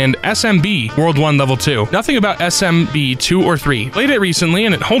 1 and SMB SMB World 1 Level 2. Nothing about SMB 2 or 3. Played it recently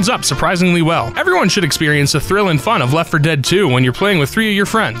and it holds up surprisingly well. Everyone should experience the thrill and fun of Left 4 Dead 2 when you're playing with 3 of your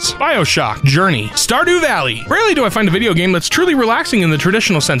friends. BioShock, Journey, Stardew Valley. Rarely do I find a video game that's truly relaxing in the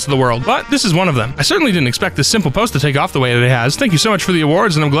traditional sense of the world, but this is one of them. I certainly didn't expect this simple post to take off the way that it has. Thank you so much for the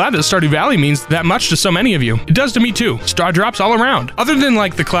awards, and I'm glad that Stardew Valley means that much to so many of you. It does to me too. Straw drops all around. Other than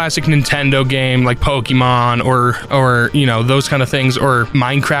like the classic Nintendo game like Pokemon or you know, those kind of things, or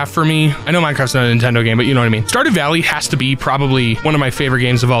Minecraft for me. I know Minecraft's not a Nintendo game, but you know what I mean. Stardew Valley has to be probably one of my favorite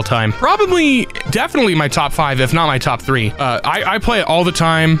games of all time. Probably, definitely my top 5, if not my top 3. I play it all the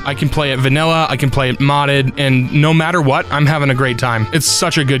time. I can play it vanilla, I can play it modded, and no matter what, I'm having a great time. It's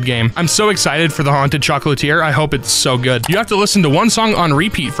such a good game. I'm so excited for The Haunted Chocolatier. I hope it's so good. You have to listen to one song on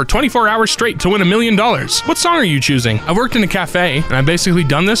repeat for 24 hours straight to win $1 million. What song are you choosing? I've worked in a cafe, and I've basically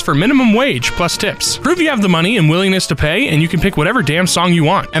done this for minimum wage plus tips. Prove you have the money and willingness to pay, and you can pick whatever damn song you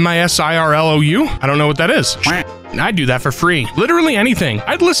want. MISIRLOU? I don't know what that is. I'd do that for free. Literally anything.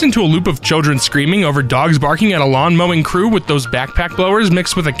 I'd listen to a loop of children screaming over dogs barking at a lawn mowing crew with those backpack blowers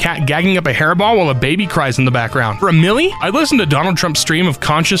mixed with a cat gagging up a hairball while a baby cries in the background. For $1 million, I'd listen to Donald Trump's stream of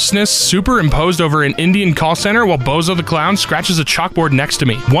consciousness superimposed over an Indian call center while Bozo the Clown scratches a chalkboard next to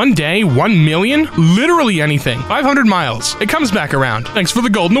me. One day, $1 million? Literally anything. 500 miles. It comes back around. Thanks for the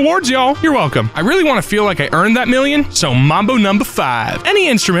golden awards, y'all. You're welcome. I really want to feel like I earned that $1 million, so Mambo number 5. Any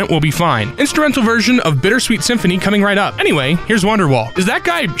instrument will be fine. Instrumental version of Bittersweet Symphony coming right up. Anyway, here's Wonderwall. Is that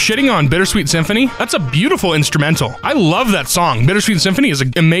guy shitting on Bittersweet Symphony? That's a beautiful instrumental. I love that song. Bittersweet Symphony is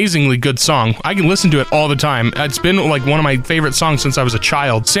an amazingly good song. I can listen to it all the time. It's been like one of my favorite songs since I was a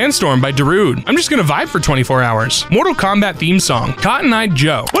child. Sandstorm by Darude. I'm just gonna vibe for 24 hours. Mortal Kombat theme song. Cotton-Eyed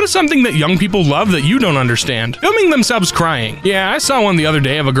Joe. What is something that young people love that you don't understand? Filming themselves crying. Yeah, I saw one the other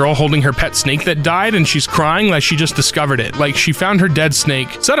day of a girl holding her pet snake that died, and she's crying like she just discovered it. Like she found her dead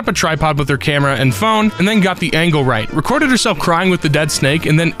snake, set up a tripod with her camera and phone, and then got the angle right. Recorded herself crying with the dead snake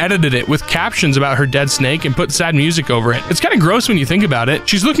and then edited it with captions about her dead snake and put sad music over it. It's kind of gross when you think about it.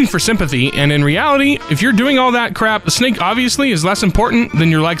 She's looking for sympathy, and in reality, if you're doing all that crap, the snake obviously is less important than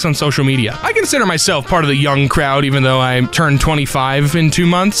your likes on social media. I consider myself part of the young crowd, even though I turned 25 in 2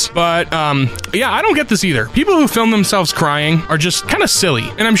 months, but yeah, I don't get this either. People who film themselves crying are just kind of silly,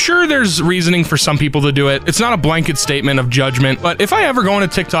 and I'm sure there's reasoning for some people to do it. It's not a blanket statement of judgment, but if I ever go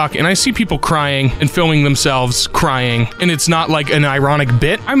into TikTok and I see people crying and filming themselves crying, and it's not like an ironic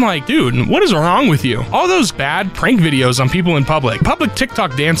bit, I'm like, dude, what is wrong with you? All those bad prank videos on people in public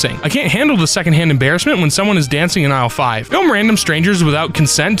TikTok dancing. I can't handle the secondhand embarrassment when someone is dancing in aisle 5. Film random strangers without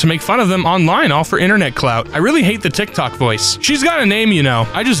consent to make fun of them online, all for internet clout. I really hate the TikTok voice. She's got a name, you know.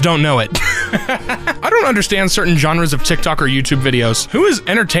 I just don't know it. I don't understand certain genres of TikTok or YouTube videos. Who is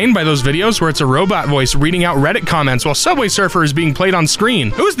entertained by those videos where it's a robot voice reading out Reddit comments while Subway Surfer is being played on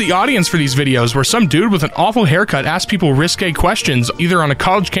screen? Who is the audience for these videos where some dude with an awful haircut asks people risque questions either on a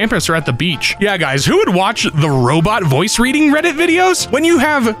college campus or at the beach? Yeah, guys, who would watch the robot voice reading Reddit videos when you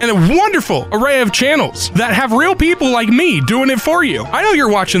have a wonderful array of channels that have real people like me doing it for you? I know you're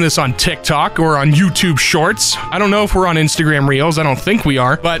watching this on TikTok or on YouTube Shorts. I don't know if we're on Instagram Reels. I don't think we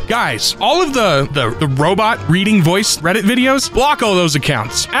are. But guys, all of the robot reading voice Reddit videos, block all those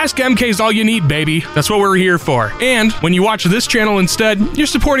accounts. Ask EmKay's all you need, baby. That's what we're here for. And when you watch this channel instead, you're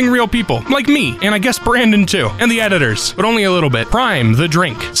supporting real people like me, and I guess Brandon too, and the editors, but only a little bit. Prime, the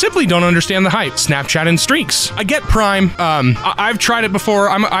drink. Simply don't understand the hype. Snapchat and streaks. I get Prime. I've tried it before.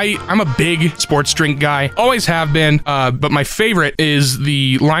 I'm a big sports drink guy. Always have been. But my favorite is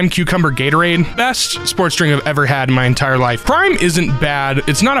the lime cucumber Gatorade. Best sports drink I've ever had in my entire life. Prime isn't bad.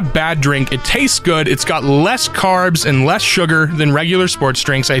 It's not a bad drink. It tastes good. It's got less carbs and less sugar than regular sports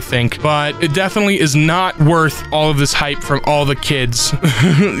drinks, I think. But it definitely is not worth all of this hype from all the kids.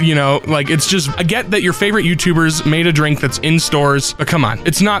 You know, like it's just, I get that your favorite YouTubers made a drink that's in stores, but come on,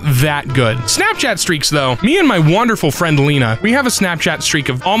 it's not that good. Snapchat streaks though. Me and my wonderful friend Lena, we have a Snapchat streak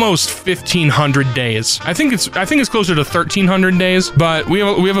of almost 1,500 days. I think it's closer to 1,300 days, but we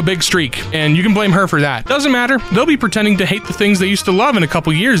have a big streak, and you can blame her for that. Doesn't matter. They'll be pretending to hate the things they used to love in a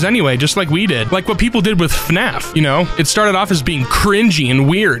couple years anyway, just like we did. Like what people did with FNAF, you know? It started off as being cringy and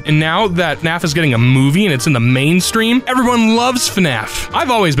weird, and now that FNAF is getting a movie and it's in the mainstream, everyone loves FNAF.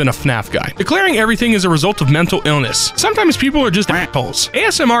 I've always been a FNAF guy. Declaring everything is a result result of mental illness. Sometimes people are just assholes.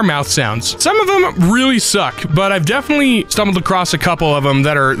 ASMR mouth sounds. Some of them really suck, but I've definitely stumbled across a couple of them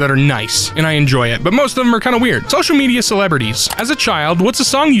that are nice, and I enjoy it, but most of them are kind of weird. Social media celebrities. As a child, what's a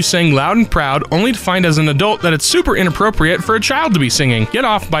song you sang loud and proud, only to find as an adult that it's super inappropriate for a child to be singing? Get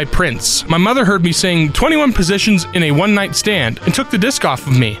Off by Prince. My mother heard me sing 21 Positions in a One-Night Stand and took the disc off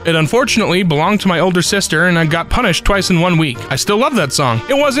of me. It unfortunately belonged to my older sister, and I got punished twice in 1 week. I still love that song.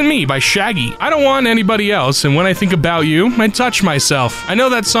 It Wasn't Me by Shaggy. I Don't Want Anybody Else, and When I Think About You, I Touch Myself. I know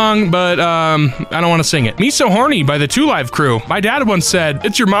that song, but I don't want to sing it. Me So Horny by the 2 Live Crew. My dad once said,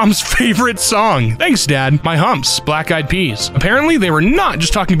 "It's your mom's favorite song." Thanks, Dad. My Humps, Black Eyed Peas. Apparently, they were not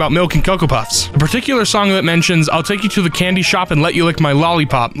just talking about milk and Cocoa Puffs. A particular song that mentions, "I'll take you to the candy shop and let you lick my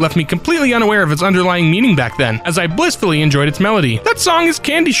lollipop," left me completely unaware of its underlying meaning back then, as I blissfully enjoyed its melody. That song is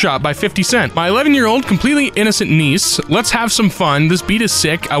Candy Shop by 50 Cent. My 11-year-old completely innocent niece, "Let's have some fun. This beat is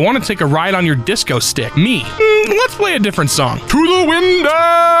sick. I want to take a ride on your disco stick." Me. Let's play a different song. To the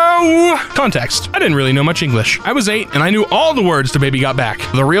window! Context. I didn't really know much English. I was 8 and I knew all the words to Baby Got Back.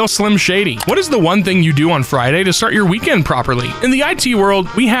 The Real Slim Shady. What is the one thing you do on Friday to start your weekend properly? In the IT world,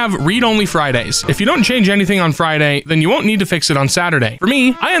 we have read-only Fridays. If you don't change anything on Friday, then you won't need to fix it on Saturday. For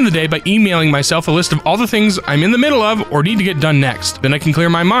me, I end the day by emailing myself a list of all the things I'm in the middle of or need to get done next. Then I can clear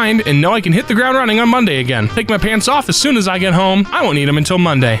my mind and know I can hit the ground running on Monday again. Take my pants off as soon as I get home. I won't need them until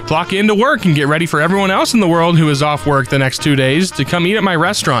Monday. Clock into work and get ready for everyone else in the world who is off work the next 2 days to come eat at my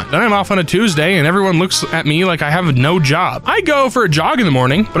restaurant. Then I'm off on a Tuesday and everyone looks at me like I have no job. I go for a jog in the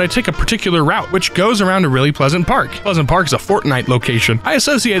morning, but I take a particular route, which goes around a really pleasant park. Pleasant Park's a Fortnite location. I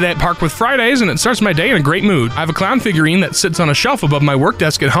associate that park with Fridays, and it starts my day in a great mood. I have a clown figurine that sits on a shelf above my work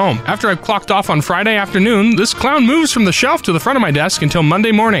desk at home. After I've clocked off on Friday afternoon, this clown moves from the shelf to the front of my desk until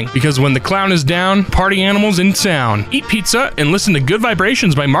Monday morning, because when the clown is down, party animals in town. Eat pizza and listen to Good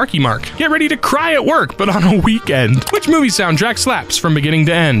Vibrations by Marky Mark. Get ready to cry at work, but on a weekend. Which movie soundtrack slaps from beginning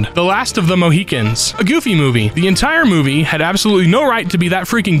to end? The Last of the Mohicans. A Goofy movie. The entire movie had absolutely no right to be that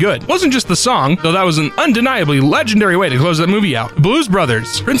freaking good. It wasn't just the song, though that was an undeniably legendary way to close that movie out. The Blues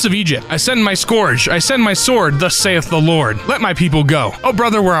Brothers. Prince of Egypt. I send my scourge. I send my sword. Thus saith the Lord. Let my people go. Oh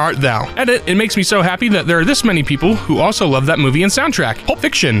brother, where art thou? Edit. It makes me so happy that there are this many people who also love that movie and soundtrack. Pulp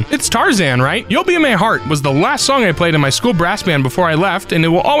Fiction. It's Tarzan, right? You'll Be in My Heart was the last song I played in my school brass band before I left, and it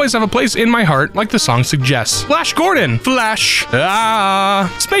will always have a place in my heart like the song suggests. Flash Gordon. Flash.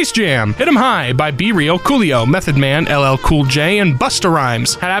 Space Jam. Hit 'em High by Be Real, Coolio, Method Man, LL Cool J, and Busta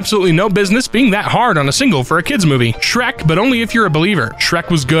Rhymes. Had absolutely no business being that hard on a single for a kids movie. Shrek, but only if you're a believer. Shrek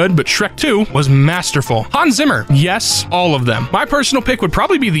was good, but Shrek 2 was masterful. Hans Zimmer. Yes, all of them. My personal pick would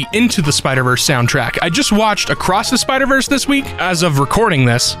probably be the Into the Spider-Verse soundtrack. I just watched Across the Spider-Verse this week as of recording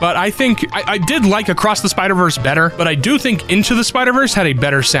this, but I think I did like Across the Spider-Verse better, but I do think Into the Spider-Verse had a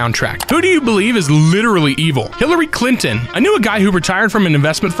better soundtrack. Who do you believe is literally evil? Hillary Clinton. I knew a guy who retired from an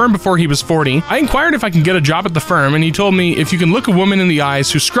investment firm before he was 40. I inquired if I can get a job at the firm, and he told me if you can look a woman in the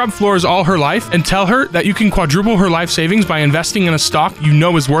eyes who scrubbed floors all her life and tell her that you can quadruple her life savings by investing in a stock you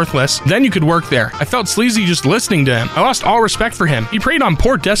know is worthless, then you could work there. I felt sleazy just listening to him. I lost all respect for him. He preyed on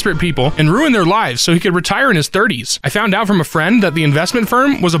poor, desperate people and ruined their lives so he could retire in his 30s. I found out from a friend that the investment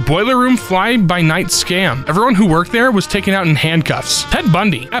firm was a boiler room fly-by-night scam. Everyone who worked there was taken out in handcuffs. Ted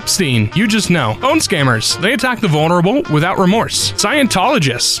Bundy. Epstein. You just know. Phone scammers. They attack the vulnerable without remorse.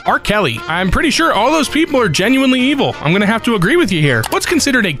 Scientologists. R. Kelly. I'm pretty sure all those people are genuinely evil. I'm gonna have to agree with you here. What's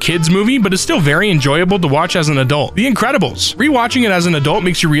considered a kid's movie but is still very enjoyable to watch as an adult? The Incredibles. Rewatching it as an adult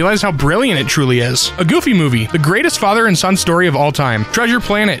makes you realize how brilliant it truly is. A Goofy movie. The greatest father and son story of all time. Treasure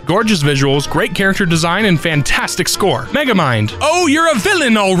Planet. Gorgeous visuals, great character design, and fantastic score. Megamind. Oh, you're a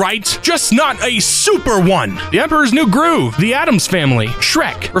villain, all right. Just not a super one. The Emperor's New Groove. The Addams Family.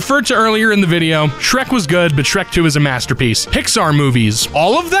 Shrek. Referred to earlier in the video, Shrek was good, but Shrek 2 is a masterpiece. Pixar movies.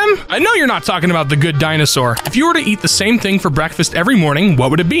 All of them? I know you're not talking about The Good Dinosaur. If you were to eat the same thing for breakfast every morning, what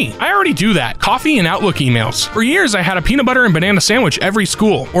would it be? I already do that. Coffee and Outlook emails. For years, I had a peanut butter and banana sandwich every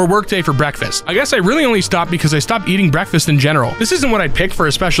school or workday for breakfast. I guess I really only stopped because I stopped eating breakfast in general. This isn't what I'd pick for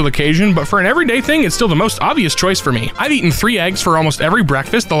a special occasion, but for an everyday thing, it's still the most obvious choice for me. I've eaten 3 eggs for almost every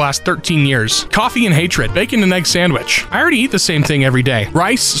breakfast the last 13 years. Coffee and hatred. Bacon and egg sandwich. I already eat the same thing every day.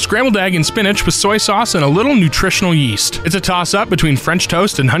 Rice, scrambled egg, and spinach with soy sauce and a little nutritional yeast. It's a toss-up between French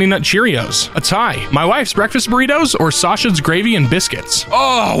toast and Honey Nut Cheerios. A tie. My wife's breakfast burritos or sausage gravy and biscuits.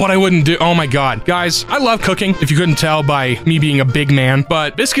 Oh, what I wouldn't do. Oh my god. Guys, I love cooking, if you couldn't tell by me being a big man,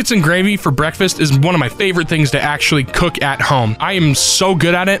 but biscuits and gravy for breakfast is one of my favorite things to actually cook at home. I am so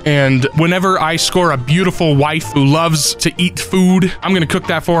good at it, and whenever I score a beautiful wife who loves to eat food, I'm gonna cook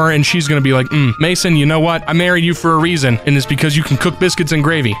that for her, and she's gonna be like, Mason, you know what? I married you for a reason, and it's because you can cook biscuits and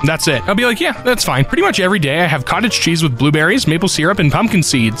gravy. That's it. I'll be like, yeah, that's fine. Pretty much every day I have cottage cheese with blueberries, maple syrup, and pumpkin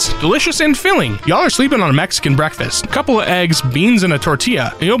seeds. Delicious and filling. Y'all are sleeping on a Mexican breakfast. A couple of eggs, beans, and a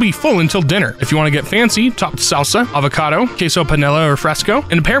tortilla, and you'll be full until dinner. If you want to get fancy, topped salsa, avocado, queso panela or fresco,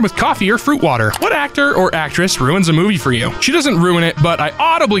 and pair with coffee or fruit water. What actor or actress ruins a movie for you? She doesn't ruin it, but I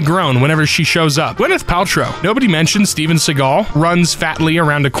audibly groan whenever she shows up. Gwyneth Paltrow. Nobody mentioned Steven Seagal. Runs fatly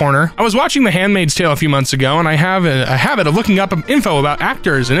around a corner. I was watching The Handmaid's Tale a few months ago, and I have a habit of looking up info about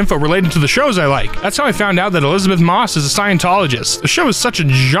actors and info related to the shows I like. That's how I found out that Elizabeth Moss is a Scientologist. The show is such a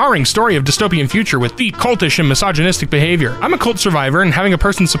jarring story of dystopian future with deep cultish and misogynistic behavior. I'm a cult survivor, and having a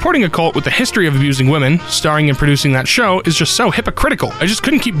person supporting a cult with a history of abusing women, starring and producing that show, is just so hypocritical. I just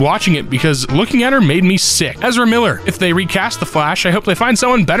couldn't keep watching it because looking at her made me sick. Ezra Miller. If they recast The Flash, I hope they find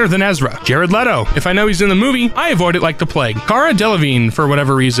someone better than Ezra. Jared Leto. If I know he's in the movie, I avoid it like the plague. Cara Delevingne, for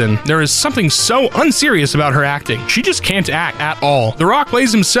whatever reason. There is something so unserious about her acting. She just can't act at all. The Rock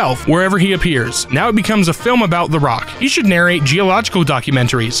plays himself wherever he appears. Now it becomes a film about The Rock. He should narrate geological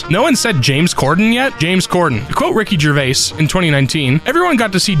documentaries. No one said James Corden yet? James Corden. To quote Ricky Gervais in 2019, everyone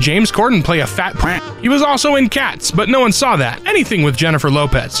got to see James Corden play a fat plant. He was also in Cats, but no one saw that. Anything with Jennifer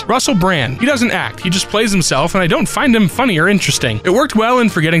Lopez. Russell Brand. He doesn't act. He just plays himself, and I don't find him funny or interesting. It worked well in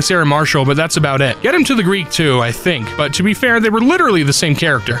Forgetting Sarah Marshall, but that's about it. Get him to the Greek too, I think. But to be fair, they were literally the same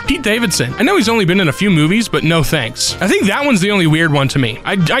character. Pete Davidson. I know he's only been in a few movies, but no thanks. I think that one's the only weird one to me.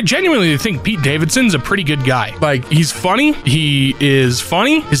 I genuinely think Pete Davidson's a pretty good guy. Like, he's funny. He is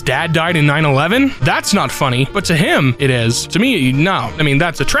funny. His dad died in 9/11. That's not funny, but to him, it is. To me, no. I mean,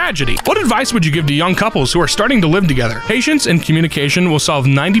 that's a tragedy. What advice would you give to young couples who are starting to live together? Patience and communication will solve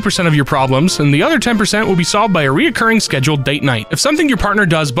 90% of your problems, and the other 10% will be solved by a reoccurring scheduled date night. If something your partner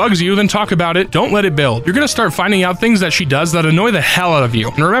does bugs you, then talk about it. Don't let it build. You're gonna start finding out things that she does that annoy the hell out of you.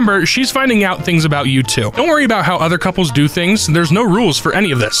 And remember, she's finding out things about you too. Don't worry about how other couples do things. There's no rules for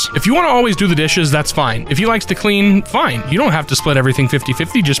any of this. If you want to always do the dishes, that's fine. If he likes to clean, fine. You don't have to split everything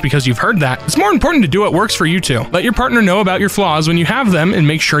 50-50 just because you've heard that. It's more important to do what works for you two. Let your partner know about your flaws when you have them and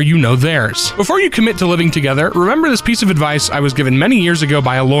make sure you know theirs. Before you commit to living together, remember this piece of advice I was given many years ago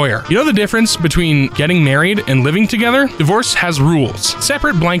by a lawyer. You know the difference between getting married and living together? Divorce has rules.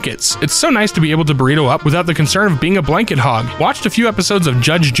 Separate blankets. It's so nice to be able to burrito up without the concern of being a blanket hog. Watched a few episodes of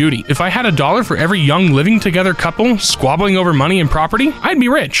Judge Judy. If I had $1 for every young living together couple squabbling over money and property, I'd be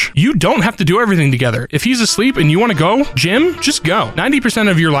rich. You don't have to do everything together. If he's asleep and you want to go gym, just go. 90%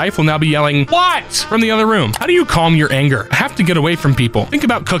 of your life will now be yelling, "What?" from the other room. How do you calm your anger? I have to get away from people. Think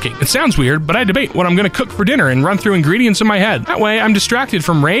about cooking. It sounds weird, but I debate what I'm going to cook for dinner and run through ingredients in my head. That way, I'm distracted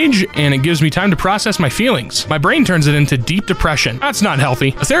from rage and it gives me time to process my feelings. My brain turns it into deep depression. That's not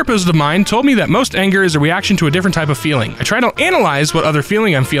healthy. A therapist of mine told me that most anger is a reaction to a different type of feeling. I try to analyze what other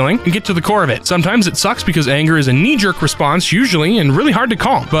feeling I'm feeling and get to the core of it. Sometimes it sucks because anger is a knee-jerk response usually and really hard to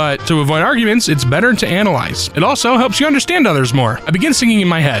calm. But to avoid arguments, it's better to analyze. It also helps you understand others more. I begin singing in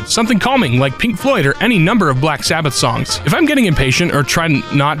my head, something calming like Pink Floyd or any number of Black Sabbath songs. If I'm getting impatient or try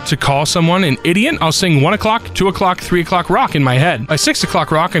not to call someone an idiot, I'll sing 1 o'clock, 2 o'clock, 3 o'clock rock in my head. By 6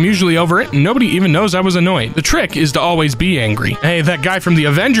 o'clock rock, I'm usually over it and nobody even knows I was annoyed. The trick is to always be angry. Hey, that guy from the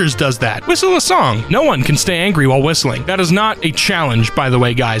Avengers does that. Whistle a song. No one can stay angry while whistling. That is not a challenge, by the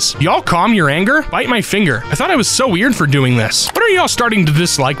way, guys. Y'all calm your anger? Bite my finger. I thought I was so weird for doing this. What are y'all starting to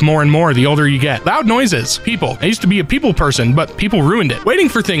dislike more and more the older you get? Loud noises. People. I used to be a people person, but people ruined it. Waiting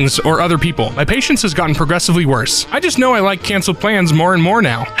for things or other people. My patience has gotten progressively worse. I just know I like canceled plans more and more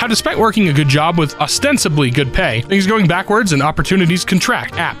now. How despite working a good job with ostensibly good pay, things going backwards and opportunities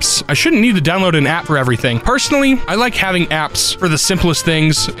contract. Apps. I shouldn't need to download an app for everything. Personally, I like having apps for the simplest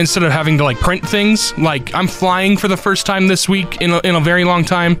things instead of having to print things. Like, I'm flying for the first time this week in a very long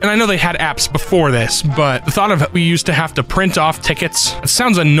time, and I know they had apps before this, but the thought of we used to have to print off tickets, it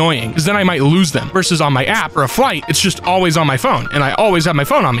sounds annoying, because then I might lose them. Versus on my app or a flight, it's just always on my phone, and I always have my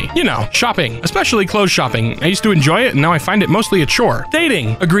phone on me. You know, shopping, especially clothes shopping. I used to enjoy it, and now I find it mostly a chore.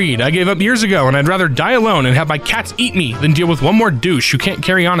 Dating. Agreed. I gave up years ago, and I'd rather die alone and have my cats eat me than deal with one more douche who can't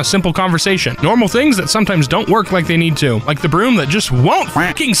carry on a simple conversation. Normal things that sometimes don't work like they need to. Like the broom that just won't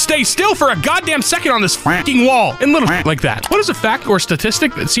fucking stay still for a goddamn second on this fucking wall. And little like that. What is a fact or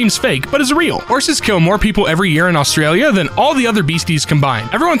statistic that seems fake but is real? Horses kill more people every year in Australia than all the other beasties combined.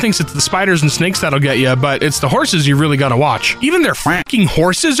 Everyone thinks it's the spiders and snakes that'll get you, but it's the horses you really gotta watch. Even their fucking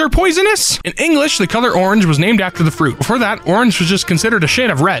horses are poisonous? In English, the color orange was named after the fruit. Before that, orange was just considered a shade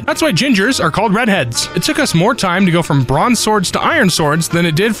of red. That's why gingers are called redheads. It took us more time to go from bronze swords to iron swords than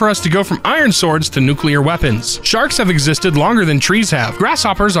it did for us to go from iron swords to nuclear weapons. Sharks have existed longer than trees have.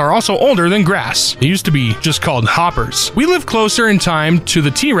 Grasshoppers are also older than grass. They used to be just called hoppers. We live closer in time to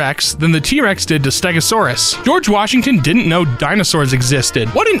the T-Rex than the T-Rex did to Stegosaurus. George Washington didn't know dinosaurs existed.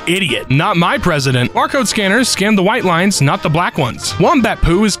 What an idiot. Not my president. Barcode scanners scan the white lines, not the black ones. Wombat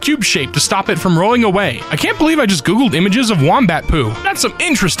poo is cube-shaped to stop it from rolling away. I can't believe I just googled images of wombat poo. That's some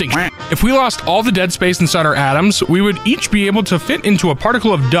interesting shit. If we lost all the dead space inside our atoms, we would each be able to fit into a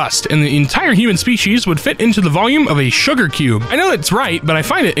particle of dust, and the entire human species would fit into the volume of a sugar cube. I know it's right, but I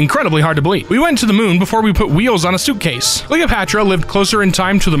find it incredibly hard to believe. We went to the moon before we put wheels on a suitcase. Cleopatra lived closer in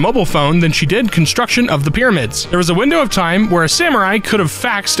time to the mobile phone than she did construction of the pyramids. There was a window of time where a samurai could have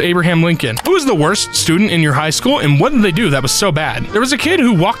faxed Abraham Lincoln. Who was the worst student in your high school, and what did they do that was so bad? There was a kid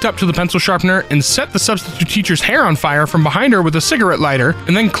who walked up to the pencil sharpener and set the substitute teacher's hair on fire from behind her with a cigarette lighter,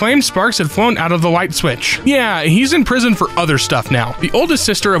 and then claimed sparks had flown out of the light switch. Yeah, he's in prison for other stuff now. The oldest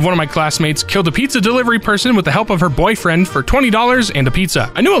sister of one of my classmates killed a pizza delivery person with the help of her boyfriend for $20 and a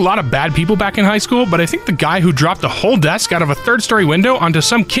pizza. I knew a lot of bad people back in high school, but I think the guy who dropped a whole desk out of a third-story window onto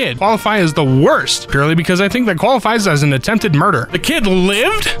some kid qualifies as the worst, purely because I think that qualifies as an attempted murder. The kid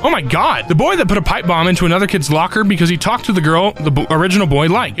lived? Oh my god. The boy that put a pipe bomb into another kid's locker because he talked to the girl the original boy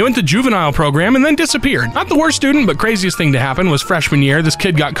liked. He went to juvenile program and then disappeared. Not the worst student, but craziest thing to happen was freshman year. This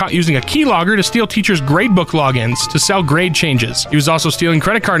kid got caught using a keylogger to steal teachers' gradebook logins to sell grade changes. He was also stealing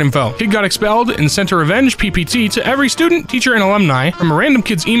credit card info. Kid got expelled and sent a revenge PPT to every student, teacher, and alumni from a random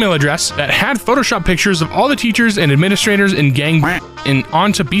kid's email address that had Photoshop pictures of all the teachers and administrators in gang and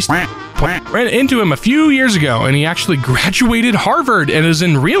onto beast. Ran into him a few years ago, and he actually graduated Harvard and is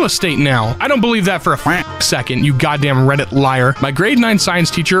in real estate now. I don't believe that for a second, you goddamn Reddit liar. My grade 9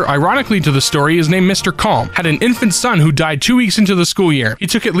 science teacher, ironically to the story, is named Mr. Calm, had an infant son who died 2 weeks into the school year. He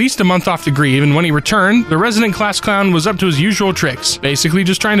took at least a month off to grieve, and when he returned, the resident class clown was up to his usual tricks, basically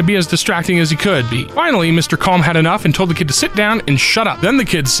just trying to be as distracting as he could be. Finally, Mr. Calm had enough and told the kid to sit down and shut up. Then the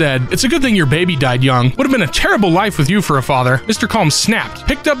kid said, "It's a good thing your baby died young. Would have been a terrible life with you for a father." Mr. Calm snapped,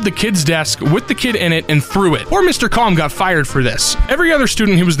 picked up the kid's desk with the kid in it, and threw it. Poor Mr. Calm got fired for this. Every other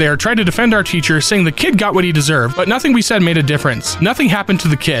student who was there tried to defend our teacher, saying the kid got what he deserved, but nothing we said made a difference. Nothing happened to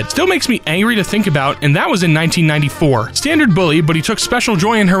the kid. Still makes me angry to think about, and that was in 1994. Standard bully, but he took special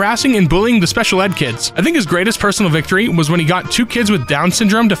joy in harassing and bullying the special ed kids. I think his greatest personal victory was when he got 2 kids with Down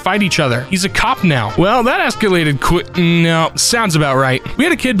syndrome to fight each other. He's a cop now. Well, that escalated no, sounds about right. We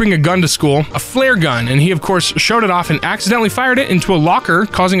had a kid bring a gun to school, a flare gun, and he of course showed it off and accidentally fired it into a locker,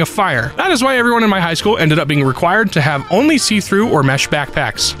 causing a fire. That is why everyone in my high school ended up being required to have only see-through or mesh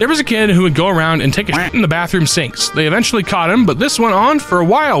backpacks. There was a kid who would go around and take a shit in the bathroom sinks. They eventually caught him, but this went on for a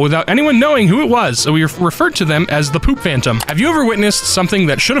while without anyone knowing who it was, so we referred to them as the poop phantom. Have you ever witnessed something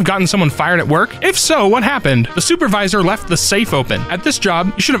that should have gotten someone fired at work? If so, what happened? The supervisor left the safe open. At this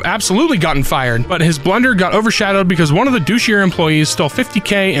job, he should have absolutely gotten fired, but his blunder got overshadowed because one of the douchier employees stole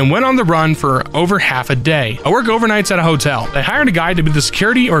 $50K and went on the run for over half a day. I work overnights at a hotel. They hired a guy to be the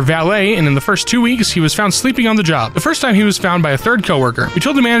security or valet, and in the first 2 weeks, he was found sleeping on the job. The first time he was found by a third coworker. We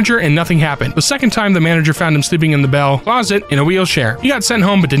told the manager and nothing happened. The second time, the manager found him sleeping in the bell closet in a wheelchair. He got sent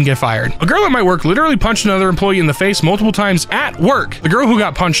home but didn't get fired. A girl at my work literally punched another employee in the face multiple times at work. The girl who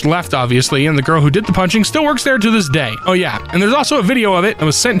got punched left, obviously, and the girl who did the punching still works there to this day. Oh yeah, and there's also a video of it that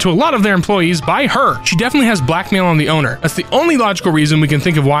was sent to a lot of their employees by her. She definitely has blackmail on the owner. That's the only logical reason we can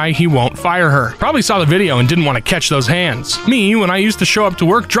think of why he won't fire her. Probably saw the video and didn't want to catch those hands. Me, when I used to show up to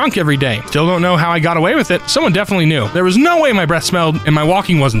work drunk every day. Still don't know how I got away with it. Someone definitely knew. There was no way my breath smelled and my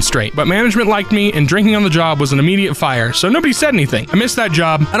walking wasn't straight, but management liked me and drinking on the job was an immediate fire, so nobody said anything. I miss that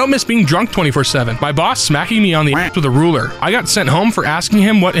job. I don't miss being drunk 24/7. My boss smacking me on the ass with a ruler. I got sent home for asking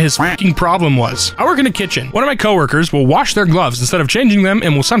him what his fucking problem was. I work in a kitchen. One of my coworkers will wash their gloves instead of changing them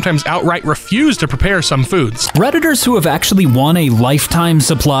and will sometimes outright refuse to prepare some foods. Redditors who have actually won a lifetime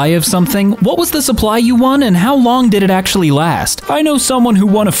supply of something, what was the supply you won and how long did it actually last? I know someone who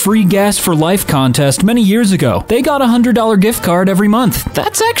won a free Gas for Life contest many years ago. They got a $100 gift card every month.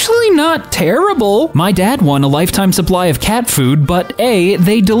 That's actually not terrible. My dad won a lifetime supply of cat food, but A,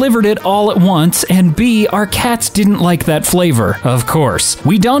 they delivered it all at once, and B, our cats didn't like that flavor. Of course.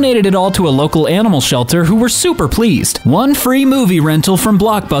 We donated it all to a local animal shelter who were super pleased. One free movie rental from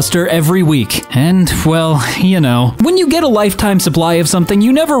Blockbuster every week. And, well, you know, when you get a lifetime supply of something,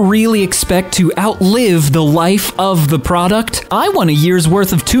 you never really expect to outlive the life of the product. I won a year's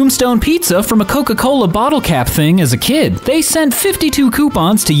worth of Tombstone Pizza from a Coca-Cola bottle cap thing as a kid. They sent 52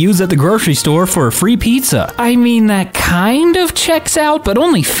 coupons to use at the grocery store for a free pizza. I mean, that kind of checks out, but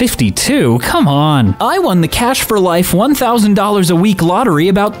only 52? Come on. I won the Cash for Life $1,000 a week lottery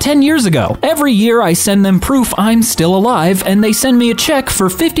about 10 years ago. Every year I send them proof I'm still alive, and they send me a check for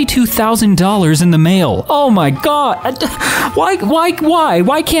 $52,000 in the mail. Oh my god. Why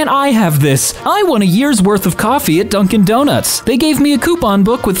can't I have this? I won a year's worth of coffee at Dunkin' Donuts. They gave me a coupon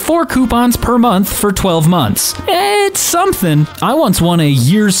book with 4 coupons per month for 12 months. It's something. I once won a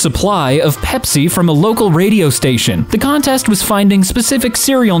year's supply of Pepsi from a local radio station. The contest was finding specific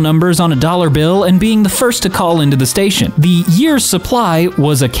serial numbers on a dollar bill and being the first to call into the station. The year's supply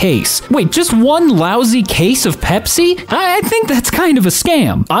was a case. Wait, just one lousy case of Pepsi? I think that's kind of a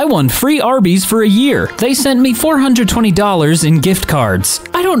scam. I won free Arby's for a year. They sent me $420 in gift cards.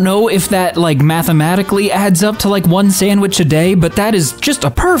 I don't know if that mathematically adds up to 1 sandwich a day, but that is just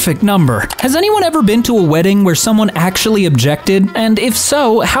a perfect number. Has anyone ever been to a wedding where someone actually objected? And if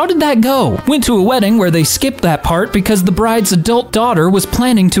so, how did that go? Went to a wedding where they skipped that part because the bride's adult daughter was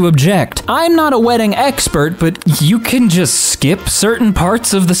planning to object. I'm not a wedding expert, but you can just skip certain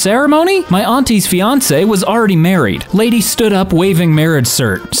parts of the ceremony? My auntie's fiance was already married. Lady stood up waving marriage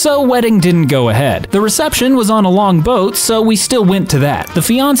cert, so wedding didn't go ahead. The reception was on a long boat, so we still went to that. The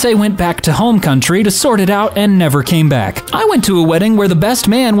fiance went back to home country to sort it out and never came back. I went to a wedding where the best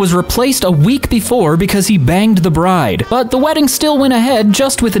man was replaced a week before because he banged the bride, but the wedding still went ahead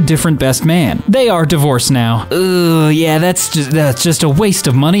just with a different best man. They are divorced now. Yeah, that's just a waste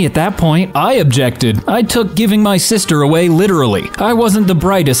of money at that point. I objected. I took giving my sister away literally. I wasn't the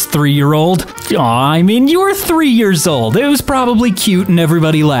brightest 3-year-old. Aw, I mean, you were 3 years old. It was probably cute and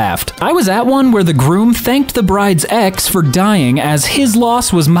everybody laughed. I was at one where the groom thanked the bride's ex for dying as his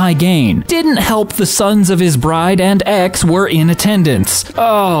loss was my gain. Didn't help the sons of his bride and ex were in attendance.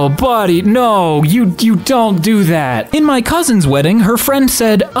 Oh, buddy, no, you don't do that. In my cousin's wedding, her friend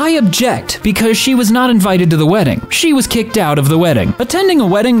said, I object, because she was not invited to the wedding. She was kicked out of the wedding. Attending a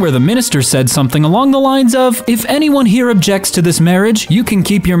wedding where the minister said something along the lines of, if anyone here objects to this marriage, you can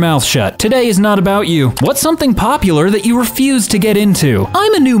keep your mouth shut. Today is not about you. What's something popular that you refuse to get into?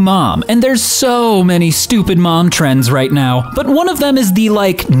 I'm a new mom, and there's so many stupid mom trends right now, but one of them is the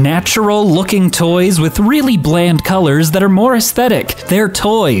natural looking toys with really bland colors that are more aesthetic. They're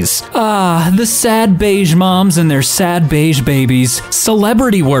toys. The sad beige moms and their sad beige babies.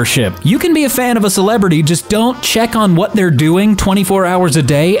 Celebrity worship. You can be a fan of a celebrity, just don't check on what they're doing 24 hours a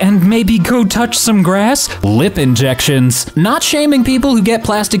day and maybe go touch some grass. Lip injections. Not shaming people who get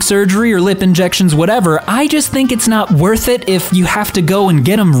plastic surgery or lip injections, whatever. I just think it's not worth it if you have to go and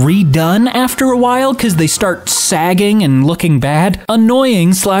get them redone after a while because they start sagging and looking bad.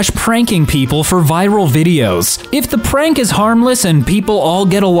 Annoying/pranking people for viral videos. If the prank is harmless and people all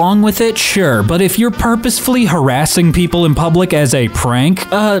get along with it, sure, but if you're purposefully harassing people in public as a prank,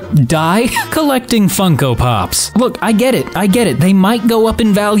 die. Collecting Funko Pops. Look, I get it. They might go up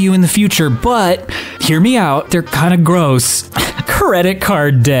in value in the future, but hear me out, they're kind of gross. Credit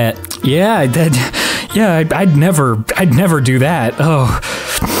card debt. Yeah, I'd never do that. Oh.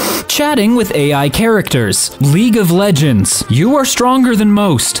 Chatting with AI characters. League of Legends. You are stronger than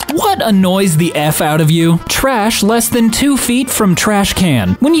most. What annoys the F out of you? Trash less than 2 feet from trash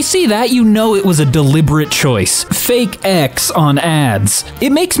can. When you see that, you know it was a deliberate choice. Fake X on ads.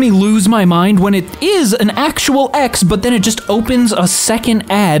 It makes me lose my mind when it is an actual X, but then it just opens a second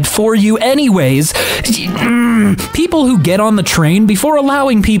ad for you anyways. People who get on the train before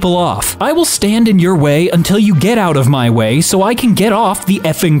allowing people off. I will stand in your way until you get out of my way so I can get off the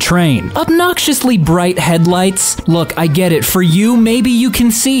effing train. Obnoxiously bright headlights. Look, I get it. For you, maybe you can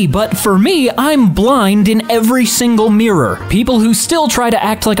see, but for me, I'm blind in every single mirror. People who still try to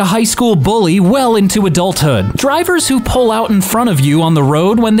act like a high school bully well into adulthood. Drivers who pull out in front of you on the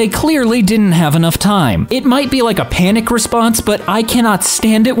road when they clearly didn't have enough time. It might be like a panic response, but I cannot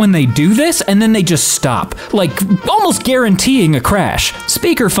stand it when they do this and then they just stop. Almost guaranteeing a crash.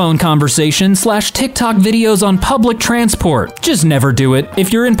 Speakerphone conversation/TikTok videos on public transport. Just never do it.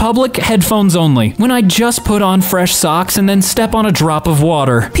 If you're in public, headphones only. When I just put on fresh socks and then step on a drop of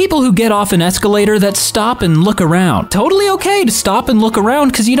water. People who get off an escalator that stop and look around. Totally okay to stop and look around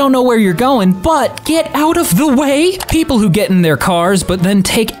because you don't know where you're going, but get out of the way. People who get in their cars but then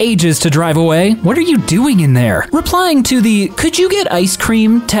take ages to drive away. What are you doing in there? Replying to the "could you get ice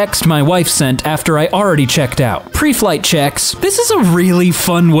cream" text my wife sent after I already checked out. Pre-flight checks. This is a really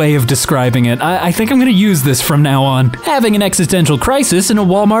fun way of describing it. I think I'm going to use this from now on. Having an existential crisis in a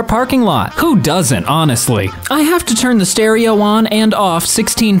Walmart Walmart parking lot. Who doesn't, honestly? I have to turn the stereo on and off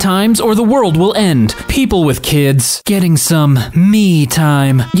 16 times or the world will end. People with kids getting some me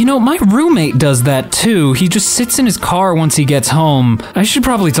time. You know, my roommate does that too. He just sits in his car once he gets home. I should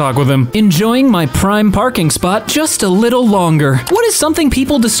probably talk with him. Enjoying my prime parking spot just a little longer. What is something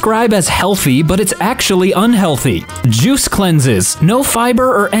people describe as healthy, but it's actually unhealthy? Juice cleanses. No fiber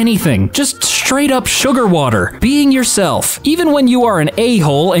or anything. Just straight up sugar water. Being yourself. Even when you are an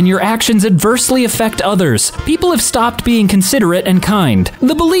a-hole and your actions adversely affect others, people have stopped being considerate and kind.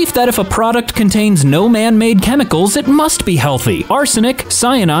 The belief that if a product contains no man-made chemicals, it must be healthy. Arsenic,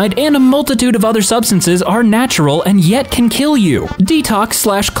 cyanide, and a multitude of other substances are natural and yet can kill you.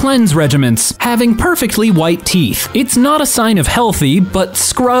 Detox/cleanse regimens. Having perfectly white teeth. It's not a sign of healthy, but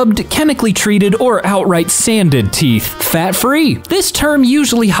scrubbed, chemically treated, or outright sanded teeth. Fat-free. This term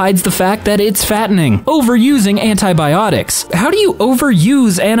usually hides the fact that it's fattening. Overusing antibiotics. How do you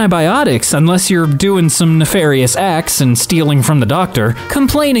overuse antibiotics unless you're doing some nefarious acts and stealing from the doctor?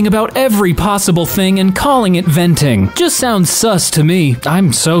 Complaining about every possible thing and calling it venting. Just sounds sus to me.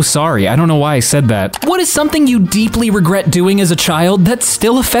 I'm so sorry. I don't know why I said that. What is something you deeply regret doing as a child that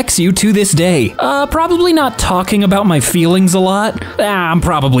still affects you to this day? Probably not talking about my feelings a lot. I'm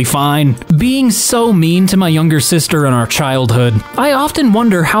probably fine. Being so mean to my younger sister in our childhood. I often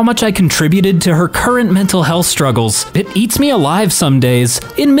wonder how much I contributed to her current mental health struggles. It eats me alive some days.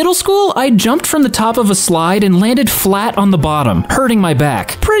 In middle school, I jumped from the top of a slide and landed flat on the bottom, hurting my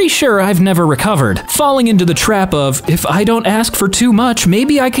back. Pretty sure I've never recovered. Falling into the trap of, if I don't ask for too much,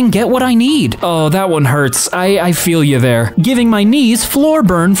 maybe I can get what I need. Oh, that one hurts. I feel you there. Giving my knees floor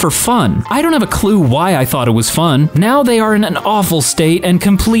burn for fun. I don't have a clue why I thought it was fun. Now they are in an awful state and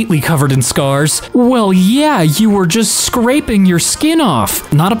completely covered in scars. Well, yeah, you were just scraping your skin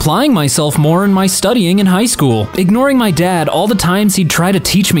off. Not applying myself more in my studying in high school. Ignoring my dad all the times he'd try to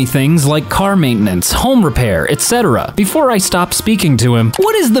teach me things like car maintenance, home repair, etc. before I stopped speaking to him.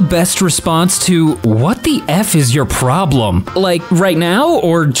 What is the best response to, what the F is your problem? Like, right now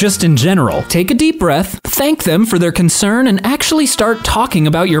or just in general? Take a deep breath, thank them for their concern, and actually start talking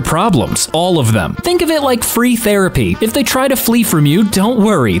about your problems. All of them. Think of it like free therapy. If they try to flee from you, don't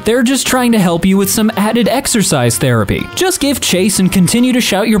worry. They're just trying to help you with some added exercise therapy. Just give chase and continue to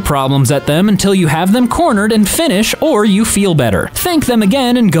shout your problems at them until you have them cornered and finish, or you feel better. Thank them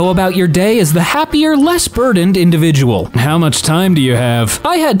again and go about your day as the happier, less burdened individual. How much time do you have?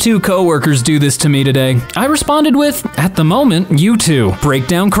 I had 2 coworkers do this to me today. I responded with, at the moment, you two. Break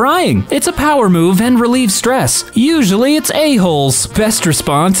down crying. It's a power move and relieves stress. Usually it's a-holes. Best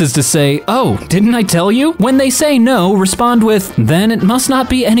response is to say, oh, didn't I tell you? When they say no, respond with, then it must not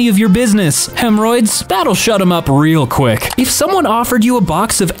be any of your business. Hemorrhoids? That'll shut them up real quick. If someone offered you a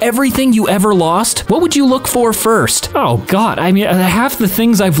box of everything you ever lost, what would you look for first? Oh god, I mean, half the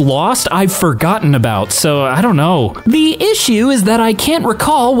things I've lost, I've forgotten about, so I don't know. The issue is that I can't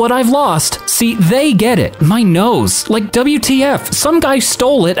recall what I've lost. See, they get it. My nose. Like WTF, some guy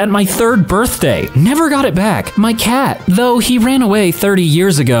stole it at my 3rd birthday. Never got it back. My cat, though he ran away 30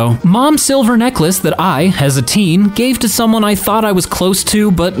 years ago. Mom's silver necklace that I, as a teen, gave to someone I thought I was close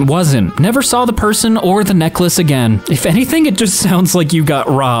to but wasn't. Never saw the person or the necklace again. If anything, it just sounds like you got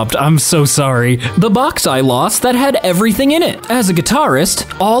robbed. I'm so sorry. The box I lost that had everything in it. As a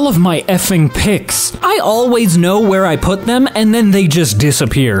guitarist, all of my effing picks. I always know where I put them and then they just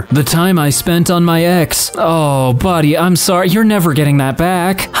disappear. The time I spent on my ex. Oh, buddy, I'm sorry. You're never getting that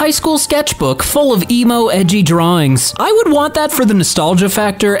back. High school sketchbook full of emo, edgy drawings. I would want that for the nostalgia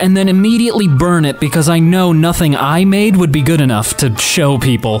factor and then immediately burn it because I know nothing I made would be good enough to show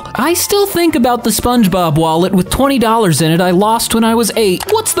people. I still think about the SpongeBob wallet with $20 in it I lost when I was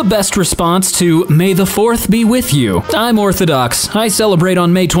 8. What's the best response to May the 4th be with you? I'm Orthodox. I celebrate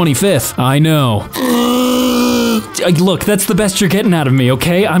on May 25th. I know. Look, that's the best you're getting out of me,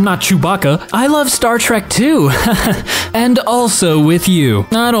 okay? I'm not Chewbacca. I love Star Trek too. And also with you.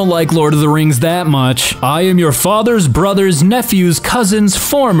 I don't like Lord of the Rings that much. I am your father's brother's nephew's cousin's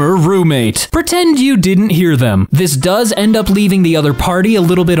former roommate. Pretend you didn't hear them. This does end up leaving the other party a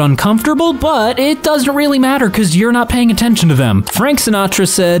little bit uncomfortable, but it doesn't really matter because you're not paying attention to them. Frank Sinatra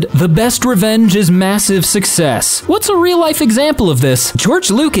said, the best revenge is massive success. What's a real-life example of this?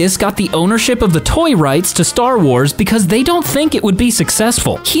 George Lucas got the ownership of the toy rights to Star Wars cameras because they don't think it would be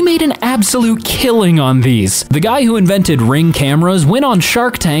successful. He made an absolute killing on these. The guy who invented Ring cameras went on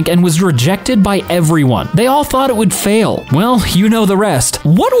Shark Tank and was rejected by everyone. They all thought it would fail. Well, you know the rest.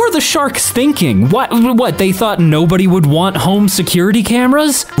 What were the sharks thinking? What, they thought nobody would want home security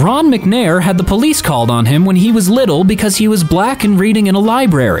cameras? Ron McNair had the police called on him when he was little because he was black and reading in a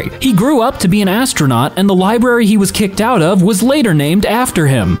library. He grew up to be an astronaut, and the library he was kicked out of was later named after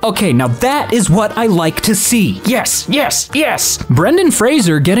him. Okay, now that is what I like to see. Yes, yes, yes! Brendan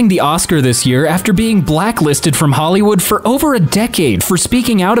Fraser getting the Oscar this year after being blacklisted from Hollywood for over a decade for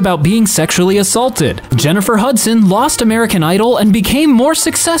speaking out about being sexually assaulted. Jennifer Hudson lost American Idol and became more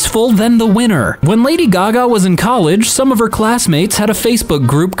successful than the winner. When Lady Gaga was in college, some of her classmates had a Facebook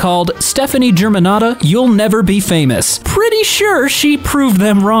group called Stephanie Germanotta, You'll Never Be Famous. Pretty sure she proved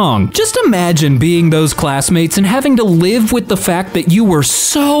them wrong. Just imagine being those classmates and having to live with the fact that you were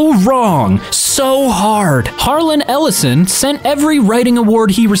so wrong, so hard. Harlan Ellison sent every writing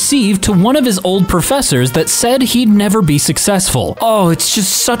award he received to one of his old professors that said he'd never be successful. Oh, it's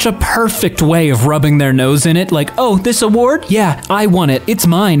just such a perfect way of rubbing their nose in it, like, oh, this award? Yeah, I won it. It's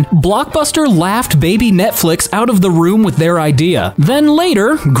mine. Blockbuster laughed baby Netflix out of the room with their idea. Then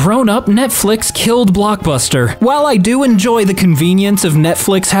later, grown-up Netflix killed Blockbuster. While I do enjoy the convenience of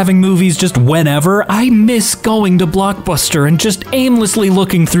Netflix having movies just whenever, I miss going to Blockbuster and just aimlessly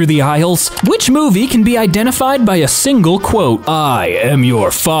looking through the aisles. Which movie can be identified by a single quote? I am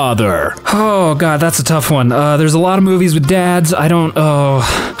your father. Oh god, that's a tough one. There's a lot of movies with dads. Hakuna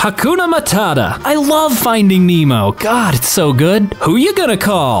Matata. I love Finding Nemo. God, it's so good. Who you gonna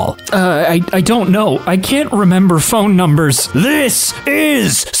call? I don't know. I can't remember phone numbers. This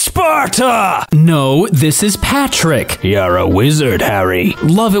is Sparta! No, this is Patrick. You're a wizard, Harry.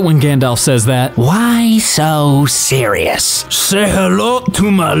 Love it when Gandalf says that. Why so serious? Say hello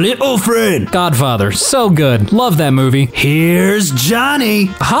to my little friend. Godfather, so good. Love that movie. Here's Johnny.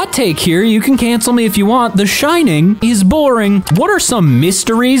 Hot take here, you can cancel me if you want. The Shining is boring. What are some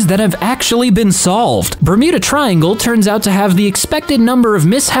mysteries that have actually been solved? Bermuda Triangle turns out to have the expected number of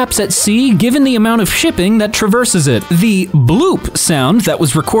mishaps at sea given the amount of shipping that traverses it. The bloop sound that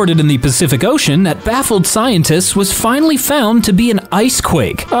was recorded in the Pacific Ocean that baffled scientists was finally found to be an ice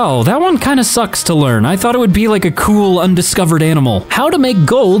quake. Oh, that one kind of sucks to learn. I thought it would be like a cool undiscovered animal. How to make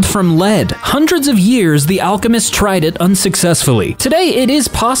gold from lead. Hundreds of years the alchemists tried it unsuccessfully. Today it is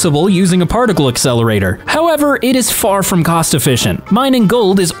possible using a particle accelerator. However, it is far from cost efficient. Mining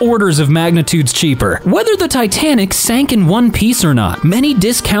gold is orders of magnitudes cheaper. Whether the Titanic sank in one piece or not, many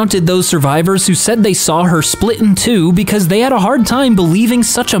discounted those survivors who said they saw her split in two because they had a hard time believing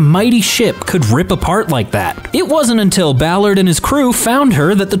such a mighty ship could rip apart like that. It wasn't until Ballard and his crew found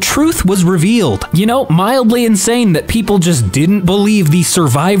her that the truth was revealed. You know, mildly insane that people just didn't believe the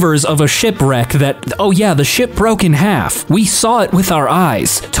survivors of a shipwreck that, oh yeah, the ship broke in half. We saw it with our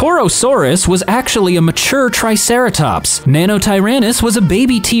eyes. Torosaurus was actually a mature Triceratops. Nanotyrannus was a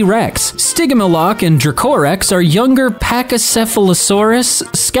baby T-Rex. Stygimoloch and Dracorex are younger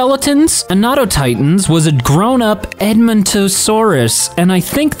Pachycephalosaurus skeletons. Anatotitans was a grown-up Edmontosaurus, and I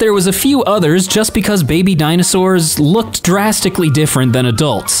think there was a few others just because baby dinosaurs looked drastically different than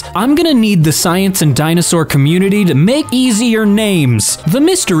adults. I'm gonna need the science and dinosaur community to make easier names. The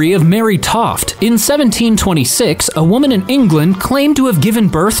mystery of Mary Toft. In 1726, a woman in England claimed to have given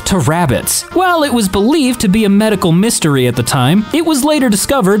birth to rabbits. While it was believed to be a medical mystery at the time, it was later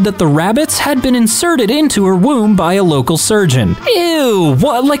discovered that the rabbits had been inserted into her womb by a local surgeon. Ew,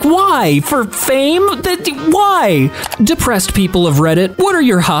 what, like why? For fame? Why? Depressed people of Reddit, what are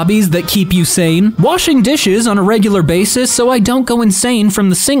your hobbies that keep you sane? Washing dishes on a regular basis so I don't go insane from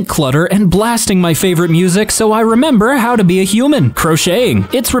the sink clutter and blasting my favorite music so I remember how to be a human. Crocheting.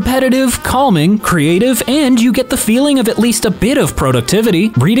 It's repetitive, calming, creative, and you get the feeling of at least a bit of productivity.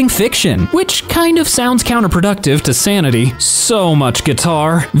 Reading fiction, which kind of sounds counterproductive to sanity. So much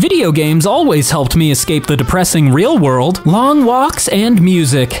guitar. Video games always helped me escape the depressing real world. Long walks and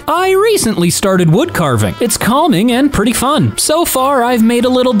music. I recently started wood carving. It's calming and pretty fun. So far, I've made a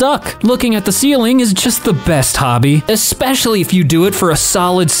little duck. Looking at the ceiling is just the best hobby, especially if you do it for a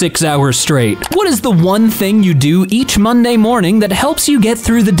solid 6 hours straight. What is the one thing you do each Monday morning that helps you get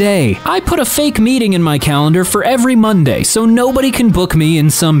through the day? I put a fake meeting in my calendar for every Monday so nobody can book me in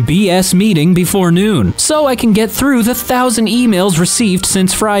some BS meeting before noon, so I can get through the 1,000 emails received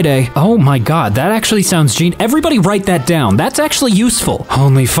since Friday. Oh my god, that actually sounds genius. Everybody write that down. That's actually useful.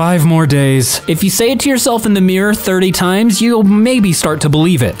 Only 5 more days. If you say it to yourself in the mirror 30 times, you'll maybe start to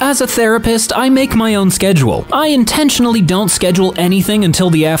believe it. As a therapist, I make my own schedule. I intentionally don't won't schedule anything until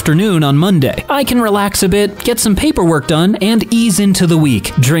the afternoon on Monday. I can relax a bit, get some paperwork done, and ease into the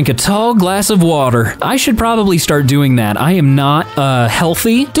week. Drink a tall glass of water. I should probably start doing that. I am not,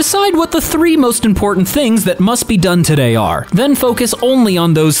 healthy. Decide what the 3 most important things that must be done today are. Then focus only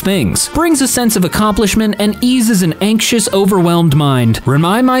on those things. Brings a sense of accomplishment and eases an anxious, overwhelmed mind.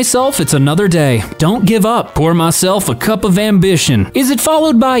 Remind myself it's another day. Don't give up. Pour myself a cup of ambition. Is it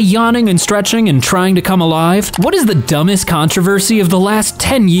followed by yawning and stretching and trying to come alive? What is the dumbest controversy of the last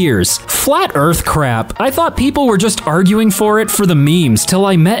 10 years? Flat Earth crap. I thought people were just arguing for it for the memes till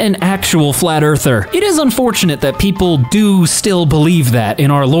I met an actual flat earther. It is unfortunate that people do still believe that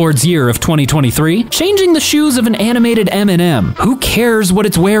in our Lord's year of 2023. Changing the shoes of an animated M&M. Who cares what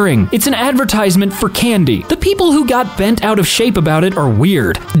it's wearing? It's an advertisement for candy. The people who got bent out of shape about it are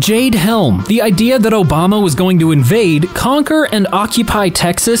weird. Jade Helm. The idea that Obama was going to invade, conquer, and occupy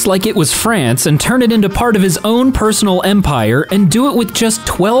Texas like it was France and turn it into part of his own personal empire and do it with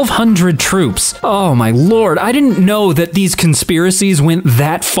just 1,200 troops. Oh my lord, I didn't know that these conspiracies went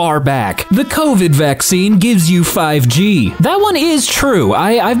that far back. The COVID vaccine gives you 5G. That one is true.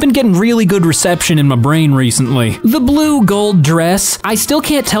 I've been getting really good reception in my brain recently. The blue gold dress. I still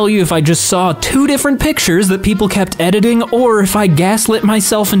can't tell you if I just saw 2 different pictures that people kept editing or if I gaslit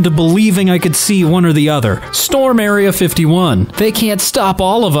myself into believing I could see one or the other. Storm Area 51. They can't stop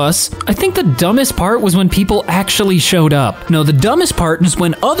all of us. I think the dumbest part was when people actually showed up. No, the dumbest part is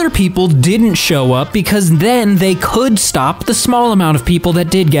when other people didn't show up because then they could stop the small amount of people that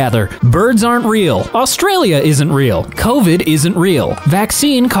did gather. Birds aren't real. Australia isn't real. COVID isn't real.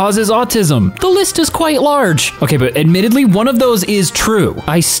 Vaccine causes autism. The list is quite large. Okay, but admittedly, one of those is true.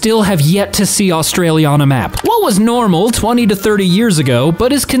 I still have yet to see Australia on a map. What was normal 20 to 30 years ago,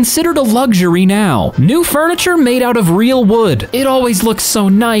 but is considered a luxury now? New furniture made out of real wood. It always looks so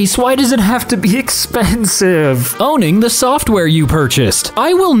nice. Why does it have to be expensive? Owning the software you purchased.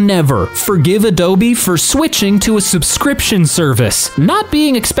 I will never forgive Adobe for switching to a subscription service. Not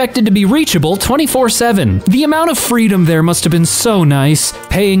being expected to be reachable 24/7. The amount of freedom there must have been so nice.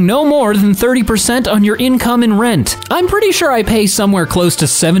 Paying no more than 30% on your income in rent. I'm pretty sure I pay somewhere close to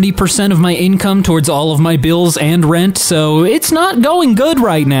 70% of my income towards all of my bills and rent, so it's not going good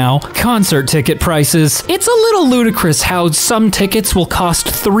right now. Concert ticket prices. It's a little ludicrous how some tickets will cost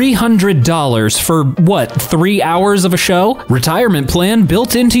 $300 for, what, 3 hours of a show? Retirement plan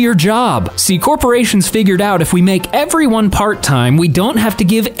built into your job. See, corporations figured out if we make everyone part-time, we don't have to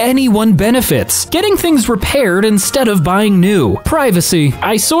give anyone benefits. Getting things repaired instead of buying new. Privacy.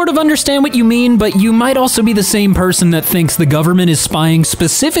 I sort of understand what you mean, but you might also be the same person that thinks the government is spying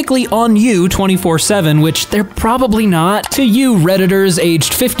specifically on you 24/7, which they're probably not. To you Redditors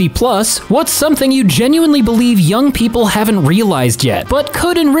aged 50 plus, what's something you genuinely believe young people haven't realized yet, but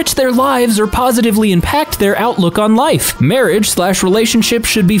could enrich their lives or positively impact their outlook on life? Marriage/relationship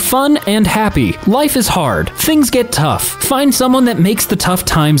should be fun and happy. Life is hard. Things get tough. Find someone that makes the tough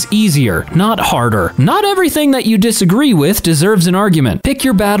times easier, not harder. Not everything that you disagree with deserves an argument. Pick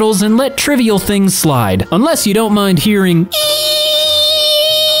your battles and let trivial things slide. Unless you don't mind hearing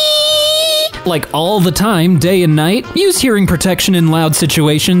like all the time, day and night. Use hearing protection in loud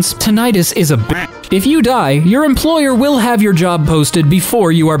situations. Tinnitus is a bitch. If you die, your employer will have your job posted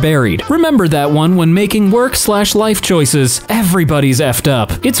before you are buried. Remember that one when making work/life choices. Everybody's effed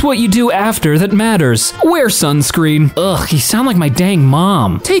up. It's what you do after that matters. Wear sunscreen. Ugh, you sound like my dang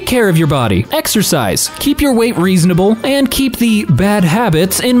mom. Take care of your body. Exercise. Keep your weight reasonable and keep the bad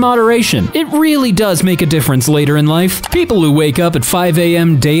habits in moderation. It really does make a difference later in life. People who wake up at 5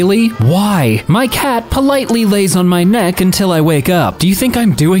 a.m. daily, why? My cat politely lays on my neck until I wake up. Do you think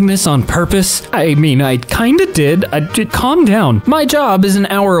I'm doing this on purpose? I mean, I kinda did. Calm down. My job is an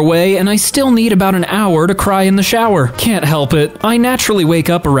hour away and I still need about an hour to cry in the shower. Can't help it. I naturally wake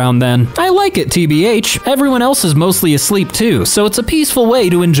up around then. I like it, TBH. Everyone else is mostly asleep too, so it's a peaceful way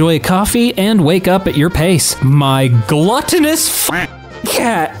to enjoy a coffee and wake up at your pace. My gluttonous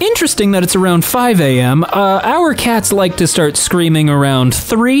cat. Interesting that it's around 5 a.m. Our cats like to start screaming around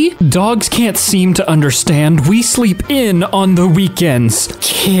 3. Dogs can't seem to understand. We sleep in on the weekends.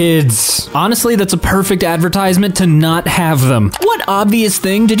 Kids. Honestly, that's a perfect advertisement to not have them. What obvious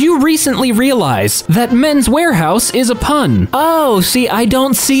thing did you recently realize? That Men's Warehouse is a pun. Oh, see, I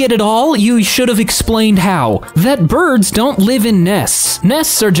don't see it at all. You should have explained how. That birds don't live in nests.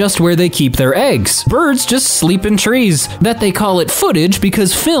 Nests are just where they keep their eggs. Birds just sleep in trees. That they call it footage footage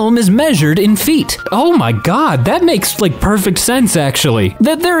because film is measured in feet. Oh my god, that makes perfect sense actually.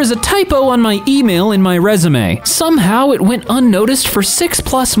 That there is a typo on my email in my resume. Somehow it went unnoticed for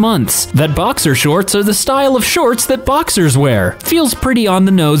 6+ months. That boxer shorts are the style of shorts that boxers wear. Feels pretty on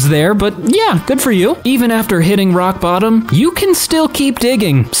the nose there, but yeah, good for you. Even after hitting rock bottom, you can still keep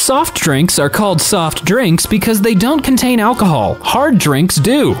digging. Soft drinks are called soft drinks because they don't contain alcohol. Hard drinks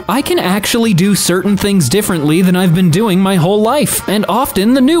do. I can actually do certain things differently than I've been doing my whole life, and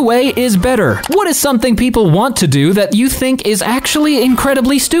often the new way is better. What is something people want to do that you think is actually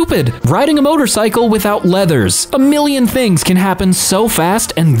incredibly stupid? Riding a motorcycle without leathers. A million things can happen so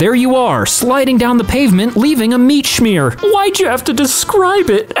fast, and there you are, sliding down the pavement, leaving a meat schmear. Why'd you have to describe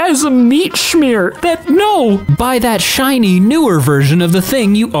it as a meat schmear? No! Buy that shiny, newer version of the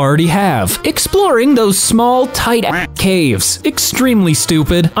thing you already have. Exploring those small, tight caves. Extremely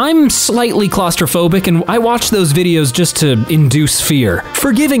stupid. I'm slightly claustrophobic, and I watch those videos just to induce fear.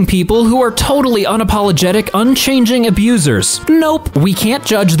 Forgiving people who are totally unapologetic, unchanging abusers. Nope, we can't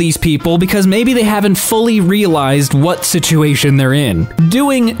judge these people because maybe they haven't fully realized what situation they're in.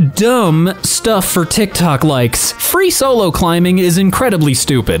 Doing dumb stuff for TikTok likes. Free solo climbing is incredibly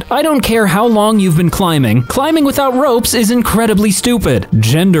stupid. I don't care how long you've been climbing. Climbing without ropes is incredibly stupid.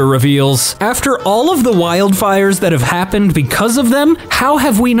 Gender reveals. After all of the wildfires that have happened because of them, how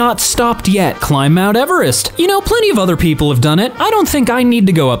have we not stopped yet? Climb Mount Everest. You know, plenty of other people have done it. I don't think I need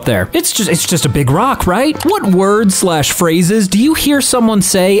to go up there. It's just a big rock, right? What words/phrases do you hear someone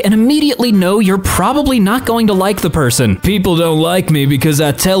say and immediately know you're probably not going to like the person? People don't like me because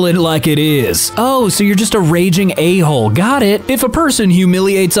I tell it like it is. Oh, so you're just a raging a-hole. Got it. If a person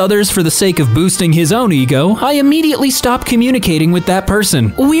humiliates others for the sake of boosting his own ego, I immediately stop communicating with that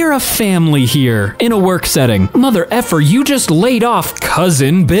person. We're a family here. In a work setting. Mother effer, you just laid off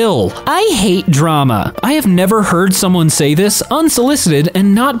Cousin Bill. I hate drama. I have never heard someone say this unsolicited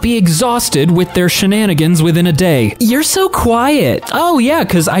and not be exhausted with their shenanigans within a day. You're so quiet. Oh yeah,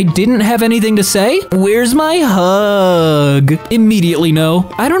 cause I didn't have anything to say? Where's my hug? Immediately no.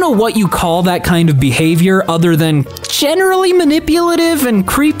 I don't know what you call that kind of behavior other than generally manipulative and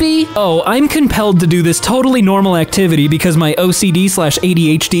creepy. Oh, I'm compelled to do this totally normal activity because my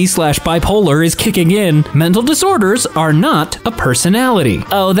OCD/ADHD/bipolar is kicking in. Mental disorders are not a personality.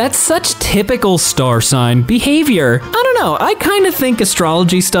 Oh, that's such typical star sign behavior. I don't know. I kind of think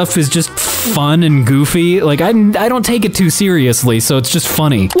astrology stuff is just fun and goofy. I don't take it too seriously, so it's just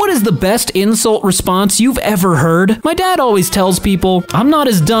funny. What is the best insult response you've ever heard? My dad always tells people, I'm not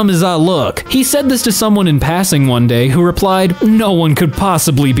as dumb as I look. He said this to someone in passing one day who replied, no one could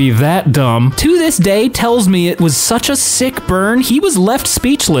possibly be that dumb. To this day tells me it was such a sick burn, he was left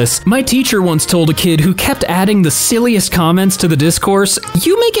speechless. My teacher once told a kid who kept adding the silliest comments to the discourse,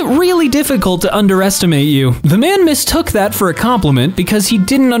 you make it really difficult to underestimate you. The man mistook that for a compliment because he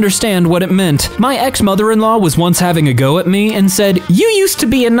didn't understand what it meant. My ex-mother-in-law was once having a go at me and said, you used to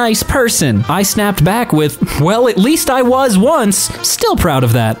be a nice person. I snapped back with, well, at least I was once. Still proud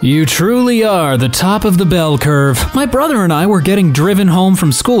of that. You truly are the top of the bell curve. My brother and I were getting driven home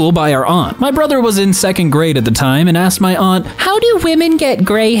from school by our aunt. My brother was in 2nd grade at the time and asked my aunt, how do women get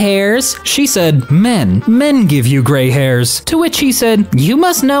gray hairs? She said, men give you gray hairs. To which he said, you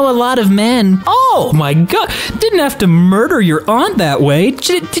must know a lot of men. Oh my god, didn't have to murder your aunt that way.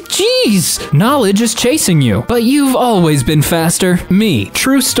 Jeez. Knowledge is chasing you, but you've always been faster. Me,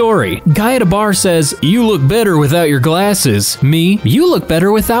 true story. Guy at a bar says, you look better without your glasses. Me, you look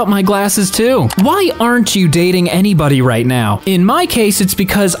better without my glasses too. Why aren't you dating anybody right now? In my case, it's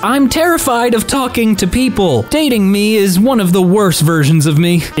because I'm terrified of talking to people. Dating me is one of the worst versions of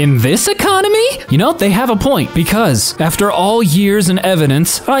me. In this economy? You know, they have a point, because after all years and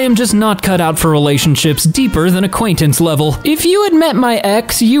evidence, I am just not cut out for relationships deeper than acquaintance level. If you had met my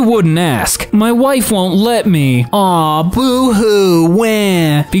ex, you wouldn't ask. My wife won't let me. Aw, boo-hoo,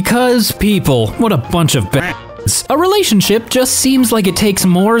 wah. Because people, what a bunch of A relationship just seems like it takes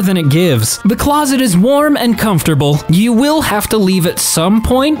more than it gives. The closet is warm and comfortable. You will have to leave at some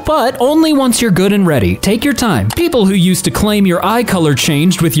point, but only once you're good and ready. Take your time. People who used to claim your eye color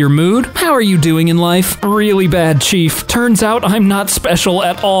changed with your mood, how are you doing in life? Really bad, Chief. Turns out I'm not special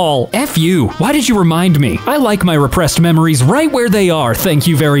at all. F you. Why did you remind me? I like my repressed memories right where they are, thank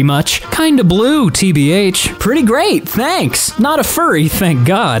you very much. Kinda blue, TBH. Pretty great, thanks. Not a furry, thank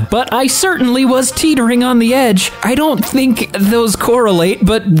God, but I certainly was teetering on the edge coverage. I don't think those correlate,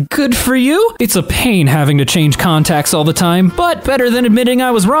 but good for you. It's a pain having to change contacts all the time, but better than admitting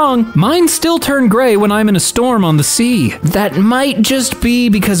I was wrong. Mine still turn gray when I'm in a storm on the sea. That might just be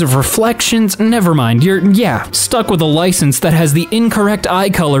because of reflections. Never mind, you're stuck with a license that has the incorrect eye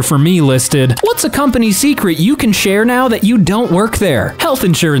color for me listed. What's a company secret you can share now that you don't work there? Health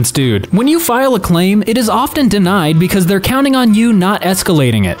insurance dude. When you file a claim, it is often denied because they're counting on you not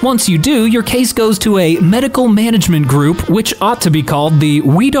escalating it. Once you do, your case goes to a medical management group, which ought to be called the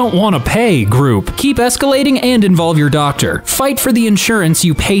We Don't Want to Pay group. Keep escalating and involve your doctor. Fight for the insurance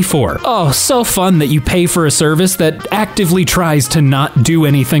you pay for. Oh, so fun that you pay for a service that actively tries to not do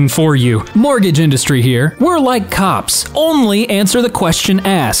anything for you. Mortgage industry here. We're like cops. Only answer the question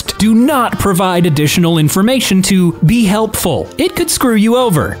asked. Do not provide additional information to be helpful. It could screw you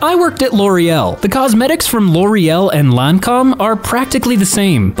over. I worked at L'Oreal. The cosmetics from L'Oreal and Lancome are practically the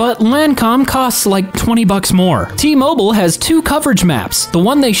same, but Lancome costs like $20 more. T-Mobile has two coverage maps. The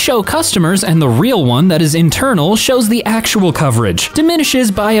one they show customers and the real one that is internal shows the actual coverage.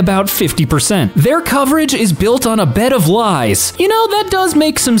 Diminishes by about 50%. Their coverage is built on a bed of lies. You know, that does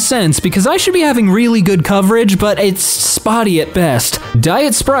make some sense because I should be having really good coverage, but it's spotty at best.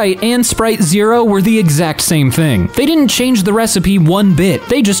 Diet Sprite and Sprite Zero were the exact same thing. They didn't change the recipe one bit.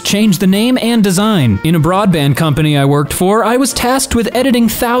 They just changed the name and design. In a broadband company I worked for, I was tasked with editing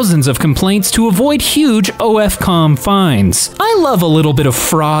thousands of complaints to avoid huge OFCOM fines. I love a little bit of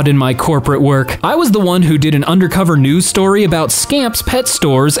fraud in my corporate work. I was the one who did an undercover news story about Scamp's pet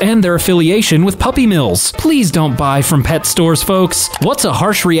stores and their affiliation with puppy mills. Please don't buy from pet stores, folks. What's a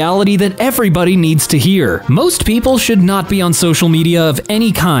harsh reality that everybody needs to hear? Most people should not be on social media of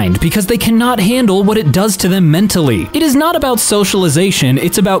any kind because they cannot handle what it does to them mentally. It is not about socialization,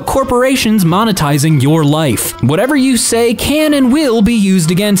 it's about corporations monetizing your life. Whatever you say can and will be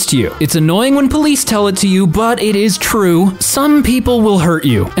used against you. It's annoying when police tell it to you, but it is true. Some people will hurt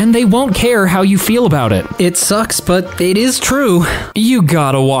you, and they won't care how you feel about it. It sucks, but it is true. You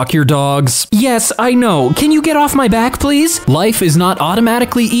gotta walk your dogs. Yes, I know. Can you get off my back, please? Life is not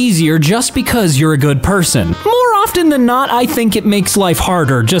automatically easier just because you're a good person. More often than not, I think it makes life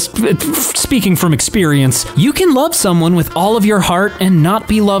harder, just speaking from experience. You can love someone with all of your heart and not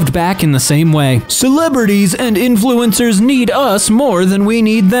be loved back in the same way. Celebrities and influencers need us more than we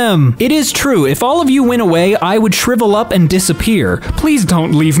need them. It is true, if all of you went away, I would shrivel up and disappear. Please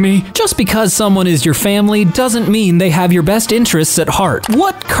don't leave me. Just because someone is your family doesn't mean they have your best interests at heart.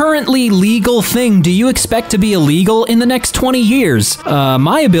 What currently legal thing do you expect to be illegal in the next 20 years?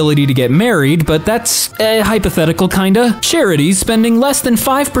 My ability to get married, but that's hypothetical kinda. Charities spending less than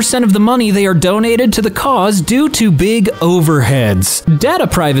 5% of the money they are donated to the cause due to big overheads. Data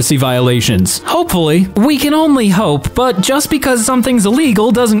privacy violations. Hopefully. We can only hope, but just because something's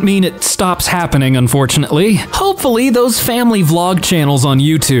illegal doesn't mean it stops happening, unfortunately. Hopefully those family vlog channels on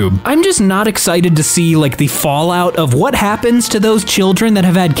YouTube. I'm just not excited to see like the fallout of what happens to those children that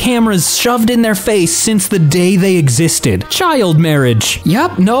have had cameras shoved in their face since the day they existed. Child marriage.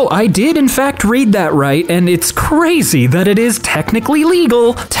 Yep, no, I did in fact read that right, and it's crazy that it is technically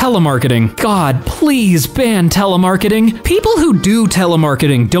legal. Telemarketing. God, please ban telemarketing. People who do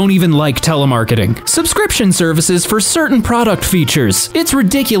telemarketing don't even like telemarketing. Subscription services for certain product features. It's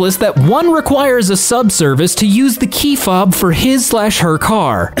ridiculous that one requires a sub-service to use the key fob for his/her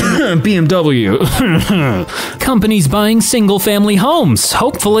car. BMW. Companies buying single-family homes,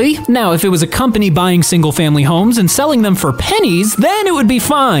 hopefully. Now, if it was a company buying single-family homes and selling them for pennies, then it would be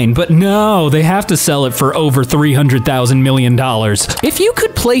fine. But no, they have to sell it for over $300,000 million. If you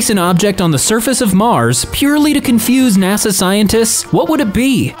could place an object on the surface of Mars purely to confuse NASA scientists, what would it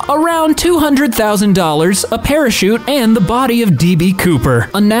be? Around $200,000, a parachute, and the body of D.B. Cooper.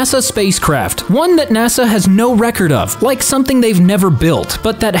 A NASA spacecraft. One that NASA has no record of, like something they've never built,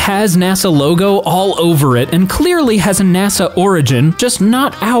 but that has NASA logo all over it and clearly has a NASA origin, just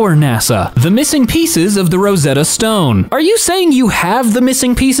not our NASA. The missing pieces of the Rosetta Stone. Are you saying you have the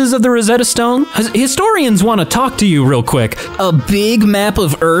missing pieces of the Rosetta Stone? Historians want to talk to you real quick. A big map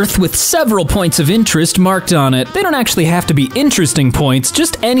of Earth with several points of interest marked on it. They don't actually have to be interesting points,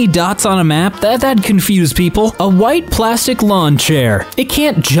 just any dots on a map. That'd confuse people. A white plastic lawn chair. It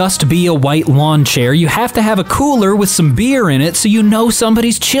can't just be a white lawn chair. You have to have a cooler with some beer in it so you know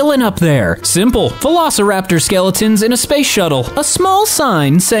somebody's chilling up there. Simple. Velociraptor skeletons in a space shuttle. A small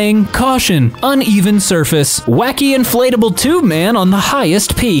sign saying, "Caution, uneven surface." Wacky inflatable tube man on the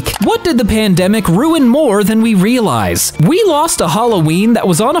highest peak. What did the pandemic ruin more than we realize? We lost a Halloween that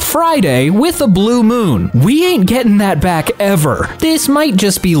was on a Friday with a blue moon. We ain't getting that back ever. This might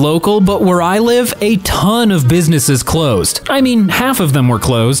just be local, but where I live, a ton of businesses closed. I mean, half of them were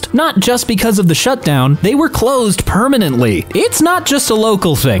closed. Not just because of the shutdown, they were closed permanently. It's not just a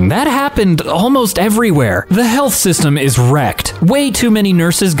local thing. That happened almost everywhere. The health system is wrecked. Way too many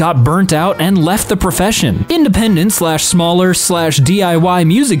nurses got burnt out and left the profession. Independent/smaller/DIY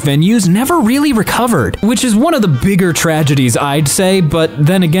music venues never really recovered, which is one of the bigger tragedies, I'd say, but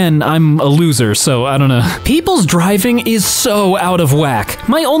then again, I'm a loser, so I don't know. People's driving is so out of whack.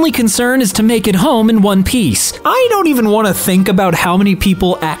 My only concern is to make it home in one piece. I don't even want to think about how many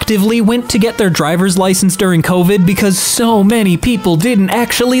people actively went to get their driver's license during COVID because so many people didn't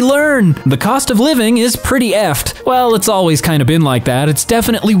actually learn. The cost of living is pretty effed. Well, it's always kind of been like that. It's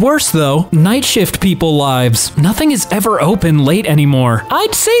definitely worse though. Night shift people lives. Nothing is ever open late anymore.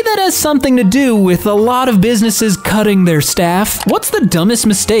 I'd say that has something to do with a lot of businesses cutting their staff. What's the dumbest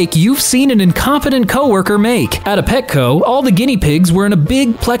mistake you've seen an incompetent coworker make? At a Petco, all the guinea pigs were in a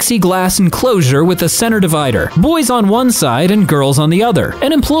big plexiglass enclosure with a center divider. Boys on one side and girls on the other.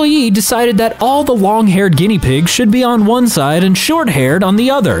 An employee decided that all the long-haired guinea pigs should be on one side and short-haired on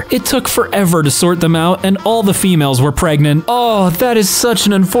the other. It took forever to sort them out and all the females were pregnant. Oh, that is such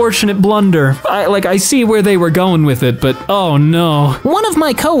an unfortunate blunder. I see where they were going with it, but oh no. One of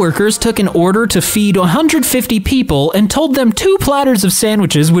my coworkers took an order to feed 150 people and told them 2 platters of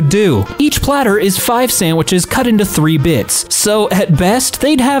sandwiches would do. Each platter is 5 sandwiches cut into 3 bits. So at best,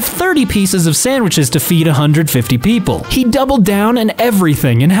 they'd have 30 pieces of sandwiches to feed 150 people. He doubled down and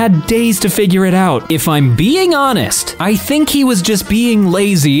everything and had days to figure it out. If I'm being honest, I think he was just being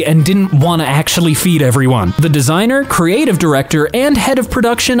lazy and didn't want to actually feed everyone. The designer, creative director, and head of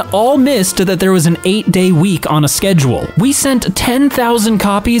production all missed that there was an 8-day week on a schedule. We sent 10,000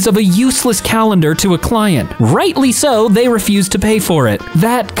 copies of a useless calendar to a client. Rightly so, they refused to pay for it.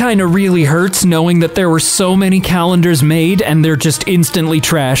 That kinda really hurts knowing that there were so many calendars made and they're just instantly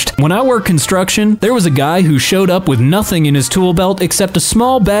trashed. When I worked construction, there was a guy who showed up with nothing in his tool belt except a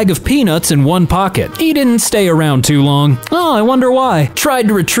small bag of peanuts in one pocket. He didn't stay around too long. Oh, I wonder why. Tried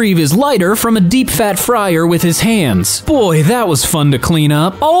to retrieve his lighter from a deep fat fryer with his hands. Boy, that was fun to clean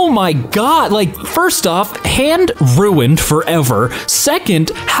up. Oh my god, first off, hand ruined forever.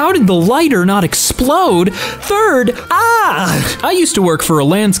 Second, how did the lighter not explode? Third, I used to work for a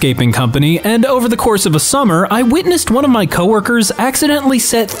landscaping company, and over the course of a summer, I witnessed one of my coworkers accidentally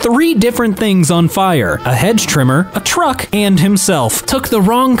set 3 different things on fire. A hedge trimmer, a truck, and himself. Took the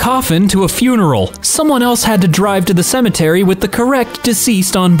wrong coffin to a funeral. Someone else had to drive to the cemetery with the correct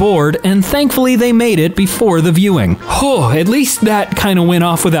deceased on board, and thankfully they made it before the viewing. Oh, at least that kinda went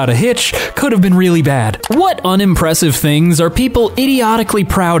off without a hitch. Could have been really bad. What unimpressive things are people idiotically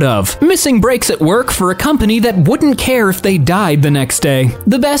proud of? Missing breaks at work for a company that wouldn't care if they died the next day.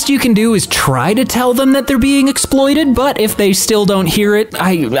 The best you can do is try to tell them that they're being exploited, but if they still don't hear it,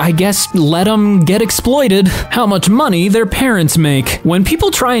 I guess let them get exploited. How much money their parents make. When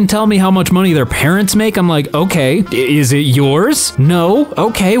people try and tell me how much money their parents make, I'm like, okay, is it yours? No.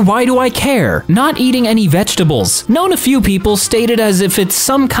 Okay, why do I care? Not eating any vegetables. Known a few people state it as if it's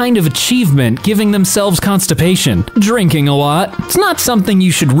some kind of achievement, giving themselves constipation. Drinking a lot. It's not something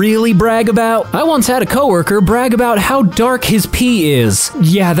you should really brag about. I once had a coworker brag about how dark his pee is.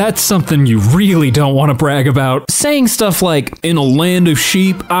 Yeah, that's something you really don't want to brag about. Saying stuff like, in a land of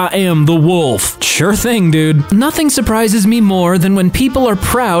sheep, I am the wolf. Sure thing, dude. Nothing surprises me more than when people are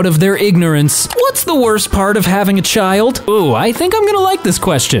proud of their ignorance. What's the worst part of having a child? Ooh, I think I'm gonna like this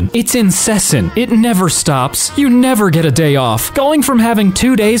question. It's incessant. It never stops. You never get a day off. Going from having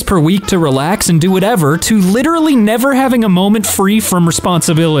 2 days per week to relax and do whatever to literally never having a moment free from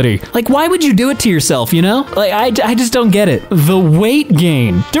responsibility. Why would you do it to yourself, you know? I just don't get it. The weight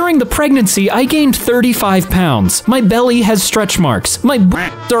gain. During the pregnancy, I gained 35 pounds. My belly has stretch marks. My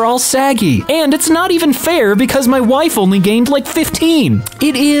boobs are all saggy. And it's not even fair because my wife only gained 15.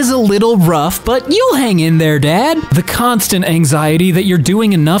 It is a little rough, but you'll hang in there, Dad. The constant anxiety that you're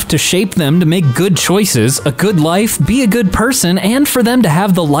doing enough to shape them to make good choices, a good life, be a good person, and for them to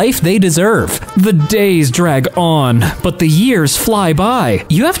have the life they deserve. The days drag on, but the years fly by.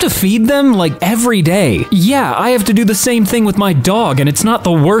 You have to feed them every day. Yeah, I have to do the same thing with my dog, and it's not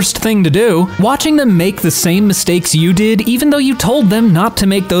the worst thing to do. Watching them make the same mistakes you did, even though you told them not to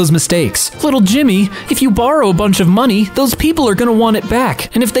make those mistakes. Little Jimmy, if you borrow a bunch of money, those people are gonna want it back.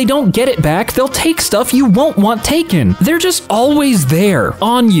 And if they don't get it back, they'll take stuff you won't want taken. They're just always there.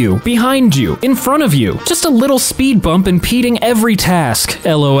 On you, behind you, in front of you. Just a little speed bump impeding every task.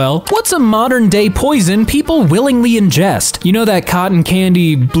 LOL. What's a modern day poison people willingly ingest? You know that cotton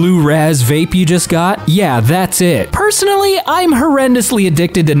candy blue raz vape you just got? Yeah, that's it. Personally, I'm horrendously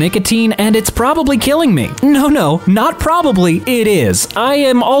addicted to nicotine and it's probably killing me. No, not probably, it is. I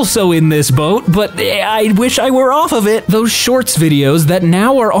am also in this boat, but I wish I were off of it. Those shorts videos that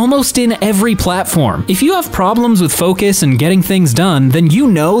now are almost almost in every platform. If you have problems with focus and getting things done, then you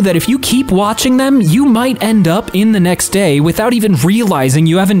know that if you keep watching them, you might end up in the next day without even realizing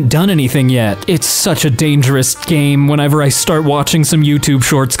you haven't done anything yet. It's such a dangerous game whenever I start watching some YouTube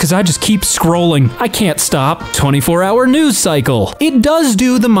shorts because I just keep scrolling. I can't stop. 24-hour news cycle. It does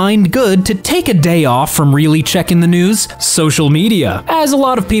do the mind good to take a day off from really checking the news. Social media. As a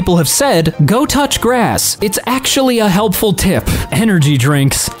lot of people have said, go touch grass. It's actually a helpful tip. Energy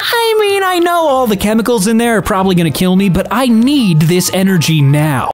drinks. I mean, I know all the chemicals in there are probably gonna kill me, but I need this energy now.